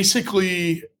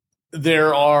 Basically,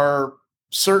 there are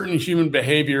certain human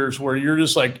behaviors where you're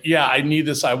just like, yeah, I need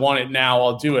this. I want it now.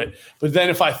 I'll do it. But then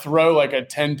if I throw like a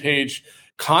 10-page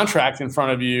contract in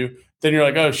front of you, then you're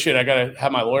like, oh shit, I got to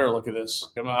have my lawyer look at this.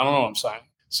 I don't know what I'm signing.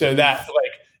 So that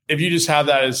like, if you just have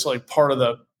that as like part of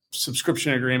the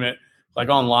subscription agreement, like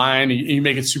online, you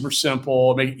make it super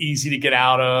simple, make it easy to get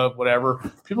out of, whatever.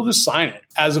 People just sign it,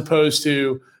 as opposed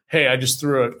to, hey, I just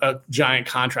threw a giant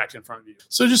contract in front of you.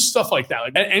 So just stuff like that.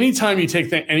 Like anytime you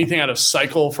take anything out of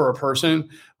cycle for a person,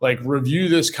 like review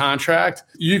this contract,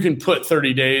 you can put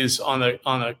 30 days on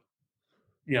the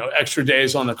extra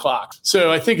days on the clock. So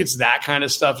I think it's that kind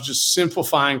of stuff, just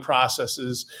simplifying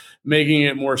processes, making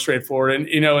it more straightforward.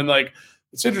 And like,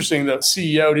 it's interesting, the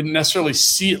CEO didn't necessarily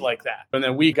see it like that. And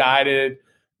then we guided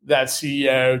that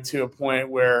CEO to a point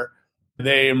where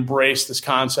they embraced this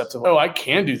concept of, oh, I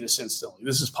can do this instantly.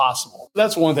 This is possible.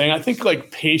 That's one thing. I think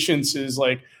like patience is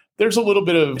like, there's a little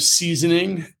bit of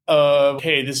seasoning of,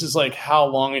 hey, this is like how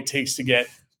long it takes to get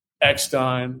X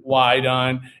done, Y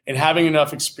done, and having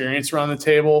enough experience around the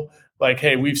table. Like,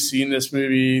 hey, we've seen this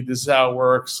movie. This is how it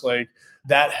works. Like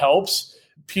that helps.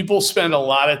 People spend a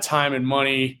lot of time and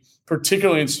money,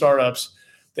 particularly in startups,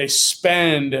 they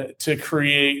spend to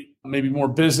create maybe more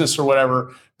business or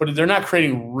whatever, but they're not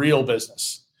creating real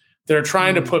business. They're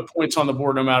trying to put points on the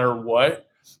board no matter what.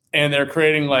 And they're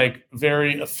creating like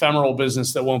very ephemeral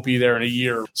business that won't be there in a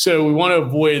year. So we want to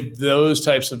avoid those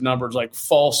types of numbers, like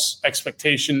false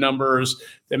expectation numbers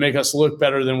that make us look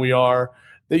better than we are.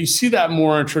 That you see that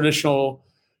more in traditional,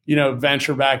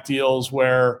 venture-backed deals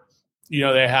where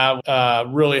they have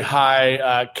really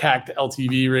high CAC to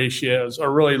LTV ratios, or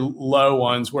really low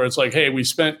ones where it's like, hey, we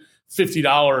spent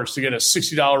 $50 to get a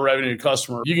 $60 revenue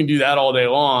customer. You can do that all day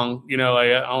long. I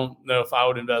don't know if I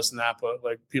would invest in that, but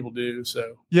like people do.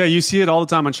 So yeah, you see it all the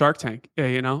time on Shark Tank.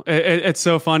 Yeah, it's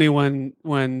so funny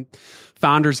when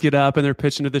founders get up and they're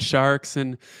pitching to the sharks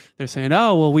and they're saying,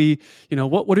 oh, well,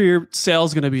 what are your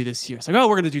sales going to be this year? It's like, oh,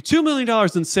 we're going to do $2 million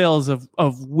in sales of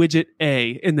widget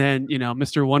A. And then,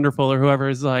 Mr. Wonderful or whoever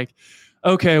is like,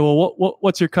 okay, well,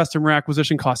 what's your customer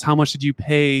acquisition cost? How much did you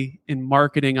pay in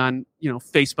marketing on,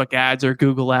 Facebook ads or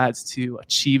Google ads to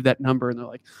achieve that number? And they're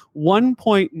like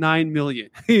 1.9 million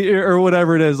or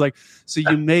whatever it is. Like, so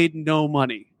you made no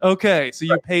money. Okay. So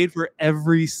you paid for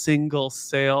every single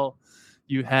sale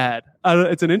you had.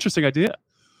 It's an interesting idea.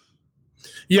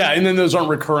 Yeah. And then those aren't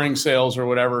recurring sales or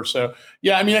whatever. So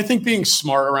yeah, I think being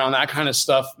smart around that kind of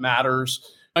stuff matters.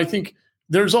 I think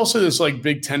there's also this like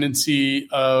big tendency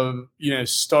of,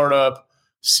 startup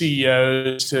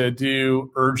CEOs to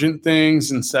do urgent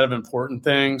things instead of important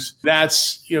things.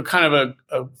 That's, kind of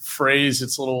a phrase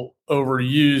that's a little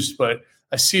overused, but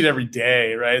I see it every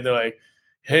day, right? They're like,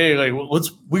 hey, like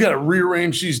we got to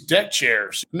rearrange these deck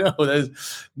chairs. No,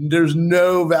 there's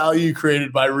no value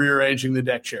created by rearranging the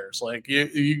deck chairs. Like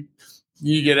you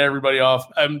get everybody off.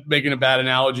 I'm making a bad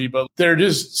analogy, but they're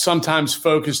just sometimes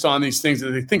focused on these things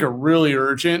that they think are really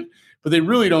urgent, but they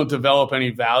really don't develop any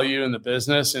value in the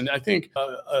business. And I think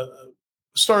a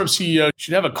startup CEO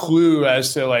should have a clue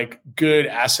as to like good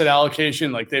asset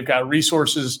allocation. Like they've got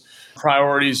resources,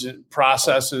 priorities, and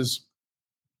processes,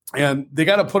 and they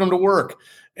got to put them to work.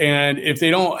 And if they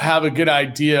don't have a good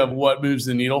idea of what moves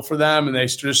the needle for them and they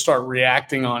just start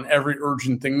reacting on every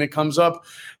urgent thing that comes up,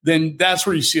 then that's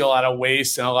where you see a lot of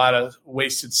waste and a lot of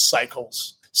wasted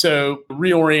cycles. So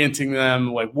reorienting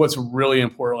them, like what's really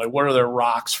important, like what are their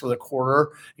rocks for the quarter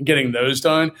and getting those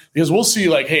done. Because we'll see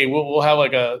like, hey, we'll have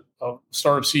like a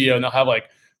startup CEO and they'll have like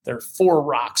their 4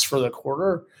 rocks for the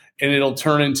quarter. And it'll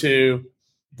turn into,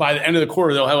 by the end of the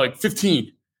quarter, they'll have like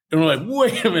 15. And we're like,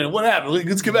 wait a minute, what happened?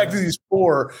 Let's get back to these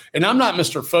 4. And I'm not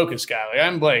Mr. Focus guy. Like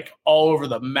I'm like all over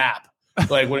the map,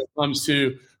 like when it comes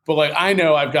to, but like I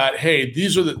know I've got, hey,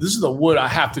 this is the wood I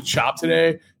have to chop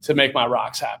today to make my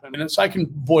rocks happen. And so I can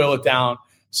boil it down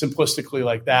simplistically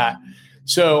like that.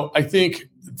 So I think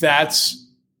that's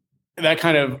that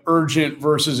kind of urgent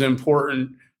versus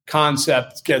important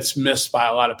concept gets missed by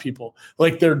a lot of people.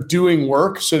 Like they're doing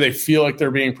work so they feel like they're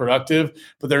being productive,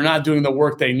 but they're not doing the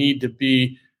work they need to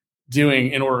be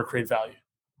doing in order to create value.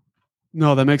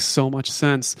 No, that makes so much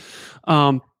sense.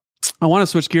 I want to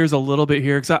switch gears a little bit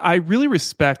here because I really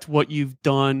respect what you've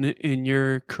done in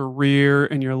your career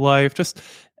and your life, just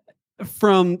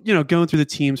from going through the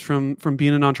teams, from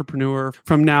being an entrepreneur,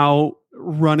 from now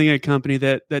running a company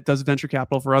that does venture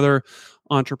capital for other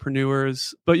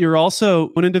entrepreneurs. But you're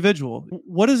also an individual.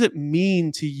 What does it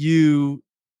mean to you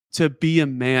to be a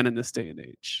man in this day and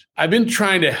age? I've been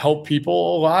trying to help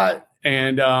people a lot.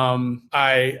 And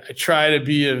I try to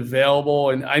be available.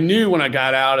 And I knew when I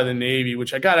got out of the Navy,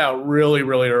 which I got out really,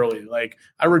 really early, like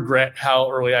I regret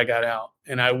how early I got out.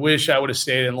 And I wish I would have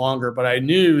stayed in longer, but I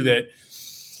knew that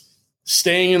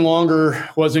staying in longer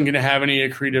wasn't going to have any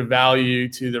accretive value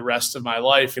to the rest of my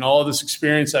life. And all of this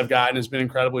experience I've gotten has been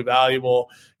incredibly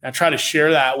valuable. And I try to share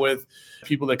that with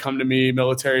people that come to me,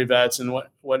 military vets and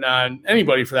whatnot, and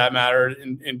anybody for that matter,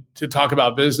 and to talk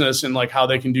about business and like how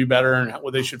they can do better and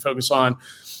what they should focus on.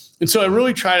 And so I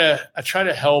really try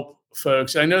to help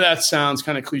folks. I know that sounds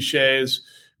kind of cliche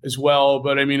as well,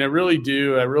 but I mean, I really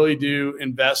do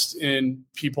invest in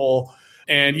people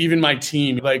and even my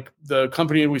team. Like the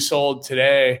company we sold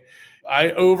today, I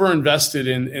overinvested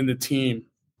in the team.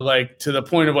 Like to the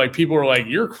point of like people were like,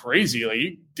 you're crazy. Like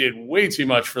you did way too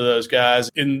much for those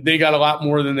guys. And they got a lot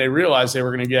more than they realized they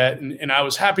were going to get. And I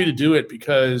was happy to do it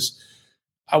because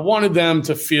I wanted them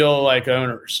to feel like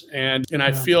owners. And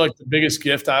I feel like the biggest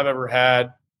gift I've ever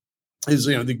had is,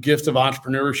 the gift of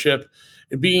entrepreneurship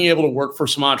and being able to work for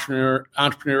some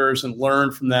entrepreneurs and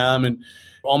learn from them. And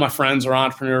all my friends are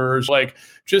entrepreneurs, like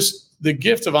just the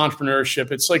gift of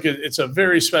entrepreneurship. It's a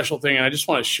very special thing. And I just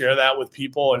want to share that with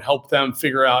people and help them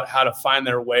figure out how to find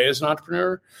their way as an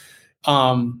entrepreneur.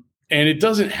 And it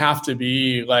doesn't have to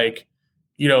be like,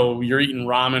 you're eating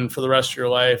ramen for the rest of your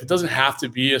life. It doesn't have to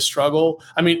be a struggle.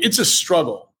 I mean, it's a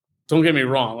struggle. Don't get me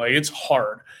wrong. Like it's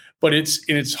hard, but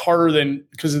it's harder than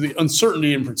because of the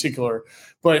uncertainty in particular,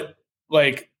 but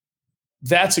like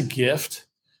that's a gift.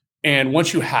 And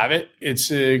once you have it,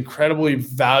 it's an incredibly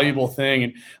valuable thing.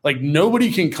 And like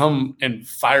nobody can come and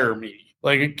fire me.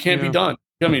 Like it can't be done.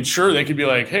 I mean, sure, they could be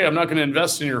like, hey, I'm not going to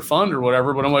invest in your fund or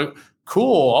whatever. But I'm like,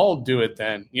 cool, I'll do it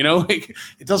then. Like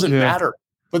it doesn't matter.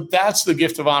 But that's the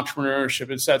gift of entrepreneurship.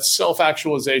 It's that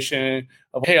self-actualization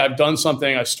of, hey, I've done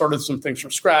something. I started some things from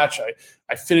scratch.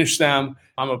 I finished them.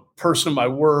 I'm a person of my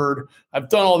word. I've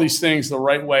done all these things the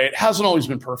right way. It hasn't always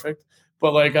been perfect,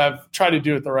 but like I've tried to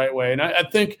do it the right way. And I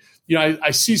think,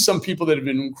 I see some people that have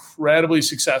been incredibly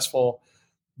successful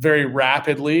very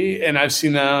rapidly, and I've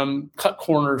seen them cut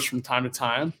corners from time to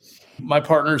time. My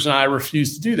partners and I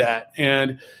refuse to do that.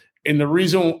 And the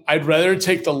reason I'd rather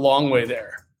take the long way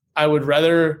there. I would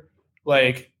rather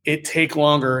like it take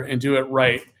longer and do it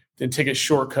right than take a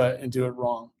shortcut and do it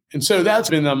wrong. And so that's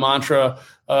been the mantra,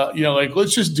 like,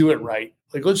 let's just do it right.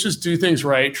 Like, let's just do things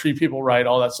right, treat people right,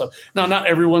 all that stuff. Now, not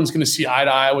everyone's going to see eye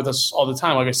to eye with us all the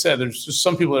time. Like I said, there's just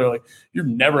some people that are like, you're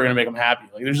never going to make them happy.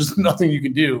 Like, there's just nothing you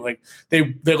can do. Like,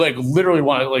 they like literally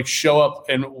want to like show up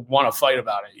and want to fight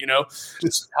about it.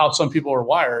 It's how some people are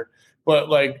wired. But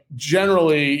like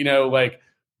generally, like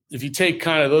if you take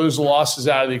kind of those losses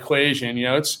out of the equation,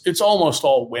 it's almost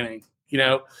all winning.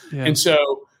 Yeah. And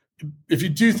so if you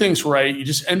do things right, you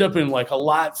just end up in like a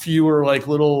lot fewer like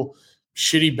little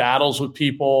shitty battles with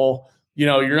people.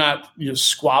 You're not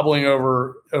squabbling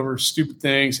over stupid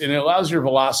things, and it allows your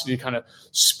velocity to kind of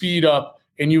speed up,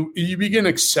 and you begin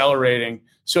accelerating.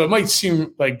 So it might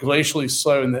seem like glacially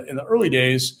slow in the early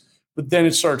days, but then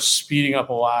it starts speeding up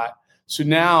a lot. So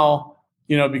now,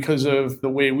 because of the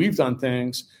way we've done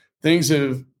things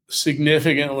have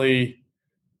significantly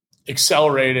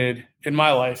accelerated in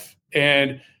my life,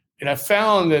 and I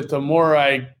found that the more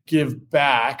I give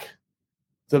back,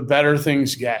 the better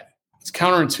things get. It's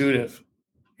counterintuitive,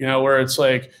 where it's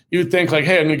like, you would think like,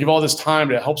 hey, I'm going to give all this time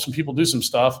to help some people do some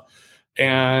stuff.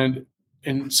 And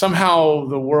somehow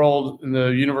the world and the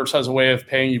universe has a way of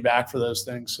paying you back for those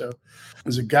things. So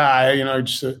as a guy,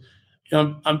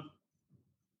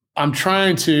 I'm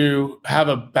trying to have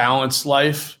a balanced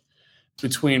life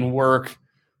between work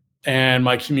and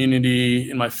my community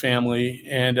and my family.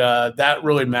 And that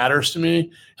really matters to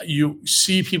me. You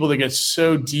see people that get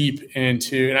so deep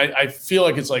into, and I feel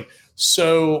like it's like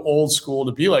so old school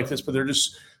to be like this, but they're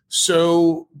just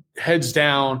so heads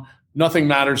down. Nothing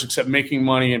matters except making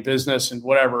money and business and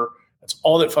whatever. That's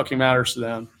all that fucking matters to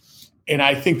them. And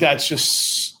I think that's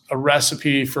just a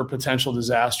recipe for potential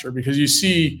disaster, because you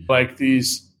see like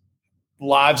these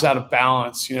lives out of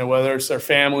balance, whether it's their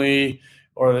family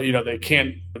or, they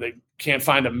can't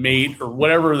find a mate or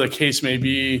whatever the case may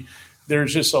be.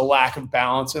 There's just a lack of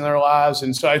balance in their lives.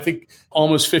 And so I think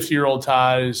almost 50-year-old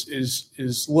Todd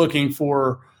is looking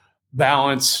for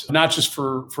balance, not just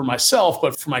for myself,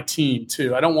 but for my team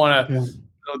too. I don't want to,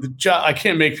 the job, I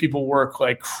can't make people work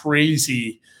like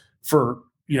crazy for,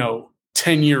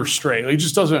 10 years straight. Like,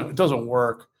 it doesn't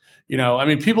work.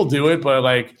 People do it, but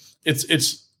like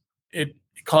it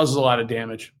causes a lot of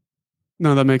damage.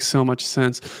 No, that makes so much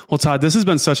sense. Well, Todd, this has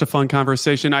been such a fun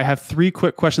conversation. I have 3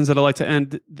 quick questions that I'd like to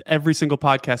end every single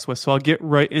podcast with, so I'll get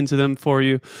right into them for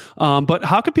you. But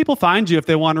how can people find you if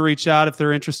they want to reach out, if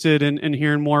they're interested in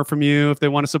hearing more from you, if they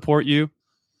want to support you?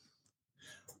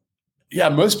 Yeah,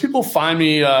 most people find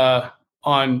me not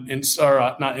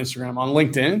Instagram, on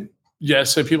LinkedIn. Yeah,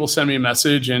 so people send me a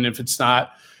message, and if it's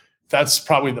not, that's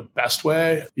probably the best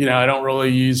way. I don't really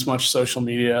use much social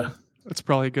media. That's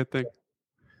probably a good thing.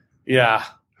 Yeah.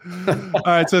 All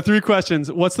right. So 3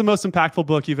 questions. What's the most impactful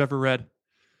book you've ever read?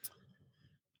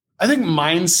 I think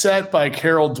Mindset by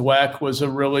Carol Dweck was a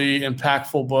really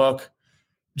impactful book.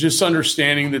 Just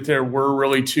understanding that there were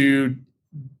really 2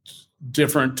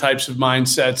 different types of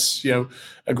mindsets,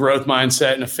 a growth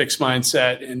mindset and a fixed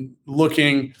mindset, and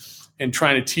looking and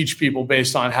trying to teach people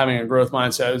based on having a growth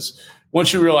mindset.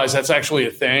 Once you realize that's actually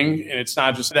a thing, and it's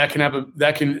not just that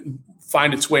can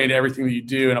find its way into everything that you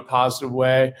do in a positive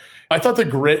way. I thought the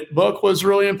Grit book was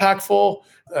really impactful.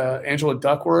 Angela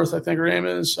Duckworth, I think her name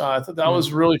is. I thought that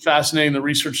was really fascinating. The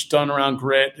research done around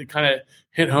grit, it kind of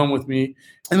hit home with me.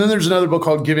 And then there's another book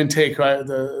called Give and Take. Right?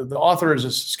 The author is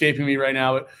escaping me right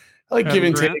now, but I like Give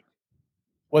and Take.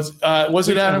 Was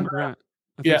it Adam Grant?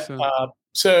 Yeah.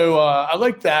 So I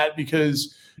like that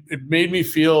because it made me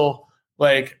feel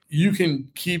like you can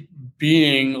keep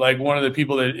being like one of the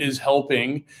people that is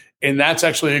helping. And that's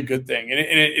actually a good thing. And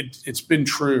it's been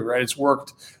true, right? It's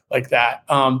worked like that.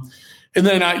 And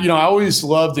then I always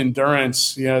loved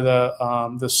endurance,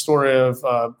 the story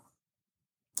of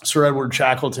Sir Edward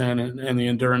Shackleton and the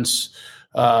endurance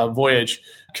voyage,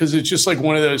 because it's just like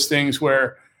one of those things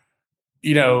where,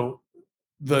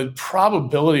 the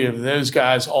probability of those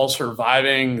guys all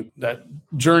surviving that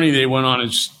journey they went on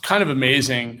is kind of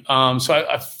amazing. So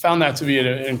I found that to be an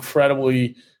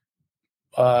incredibly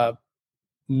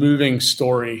moving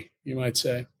story, you might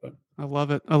say. But I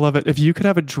love it. If you could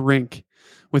have a drink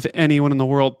with anyone in the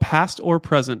world, past or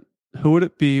present, who would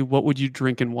it be? What would you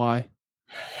drink and why?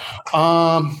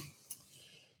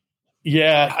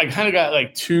 Yeah, I kind of got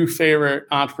like two favorite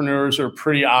entrepreneurs or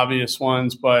pretty obvious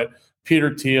ones, but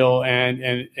Peter Thiel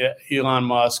and Elon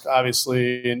Musk,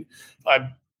 obviously. And I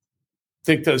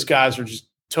think those guys are just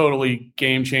totally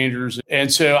game changers.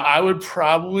 And so I would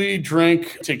probably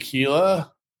drink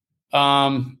tequila.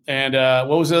 And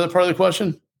what was the other part of the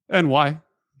question? And why?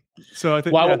 So I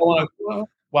think why would I want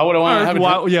to have a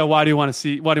drink? Why do you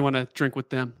want to drink with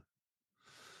them?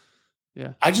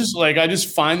 Yeah. I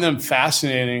just find them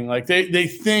fascinating. Like they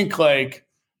think like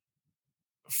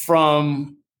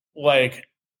from like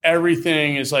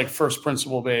everything is like first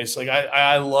principle based. Like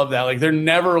I love that. Like they're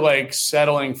never like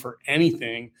settling for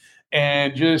anything.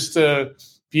 And just to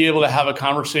be able to have a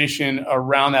conversation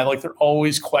around that, like they're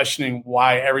always questioning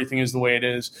why everything is the way it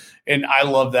is. And I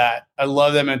love that. I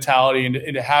love that mentality and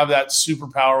to have that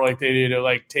superpower like they do to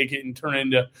like take it and turn it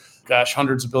into,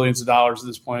 hundreds of billions of dollars at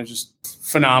this point is just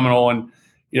phenomenal. And,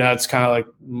 it's kind of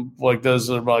like those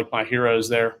are like my heroes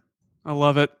there. I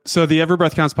love it. So the Every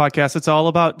Breath Counts podcast, it's all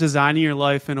about designing your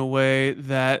life in a way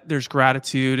that there's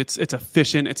gratitude. It's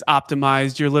efficient. It's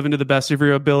optimized. You're living to the best of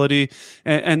your ability.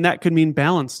 And that could mean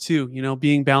balance too,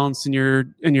 being balanced in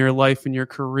your life and your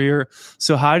career.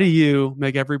 So how do you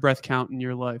make every breath count in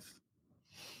your life?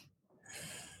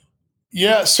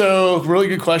 Yeah. So really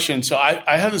good question. So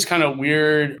I have this kind of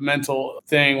weird mental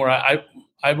thing where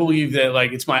I believe that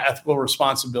like it's my ethical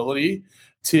responsibility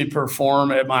to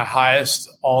perform at my highest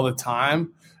all the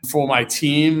time for my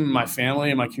team, my family,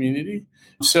 and my community.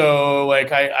 So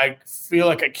like I feel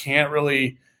like I can't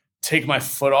really take my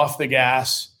foot off the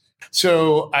gas.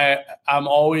 So I'm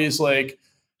always like,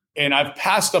 and I've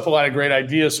passed up a lot of great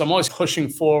ideas. So I'm always pushing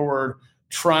forward,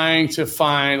 trying to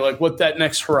find like what that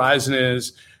next horizon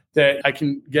is that I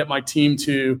can get my team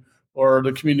to or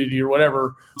the community or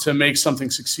whatever to make something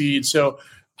succeed. So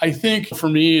I think for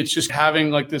me, it's just having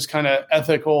like this kind of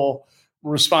ethical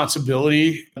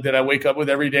responsibility that I wake up with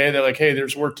every day. They're like, hey,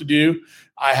 there's work to do.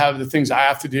 I have the things I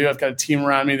have to do. I've got a team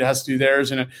around me that has to do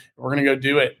theirs, and we're going to go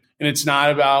do it. And it's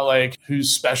not about like who's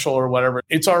special or whatever.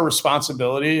 It's our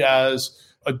responsibility as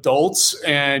adults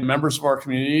and members of our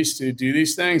communities to do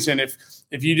these things. And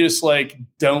if you just like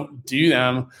don't do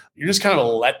them, you're just kind of a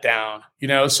letdown,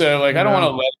 So like, I don't want to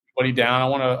let anybody down.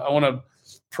 I want to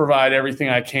provide everything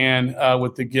I can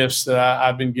with the gifts that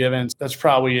I've been given. That's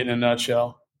probably it in a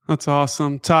nutshell. That's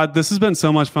awesome. Todd, this has been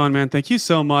so much fun, man. Thank you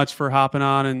so much for hopping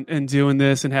on and doing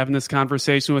this and having this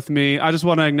conversation with me. I just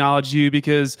want to acknowledge you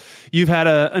because you've had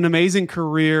an amazing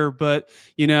career, but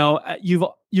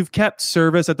you've kept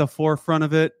service at the forefront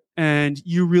of it. And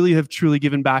you really have truly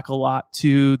given back a lot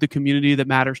to the community that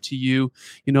matters to you.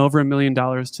 Over $1 million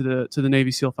to the Navy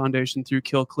SEAL Foundation through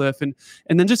Kill Cliff, and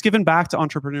then just giving back to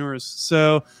entrepreneurs.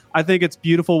 So I think it's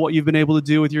beautiful what you've been able to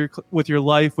do with your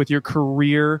life, with your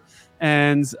career,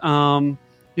 and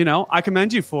I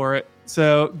commend you for it.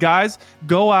 So guys,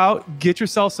 go out, get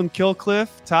yourself some Kill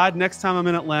Cliff. Todd, next time I'm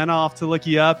in Atlanta, I'll have to look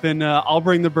you up, and I'll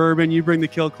bring the bourbon, you bring the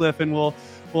Kill Cliff, and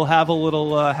we'll have a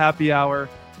little happy hour.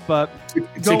 But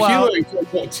tequila and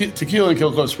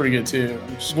Kill Cliff's pretty good too.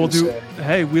 We'll do.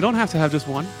 Hey, we don't have to have just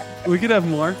one. We could have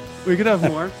more.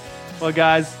 Well,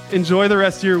 guys, enjoy the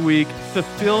rest of your week.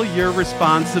 Fulfill your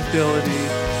responsibility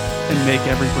and make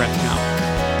every breath count.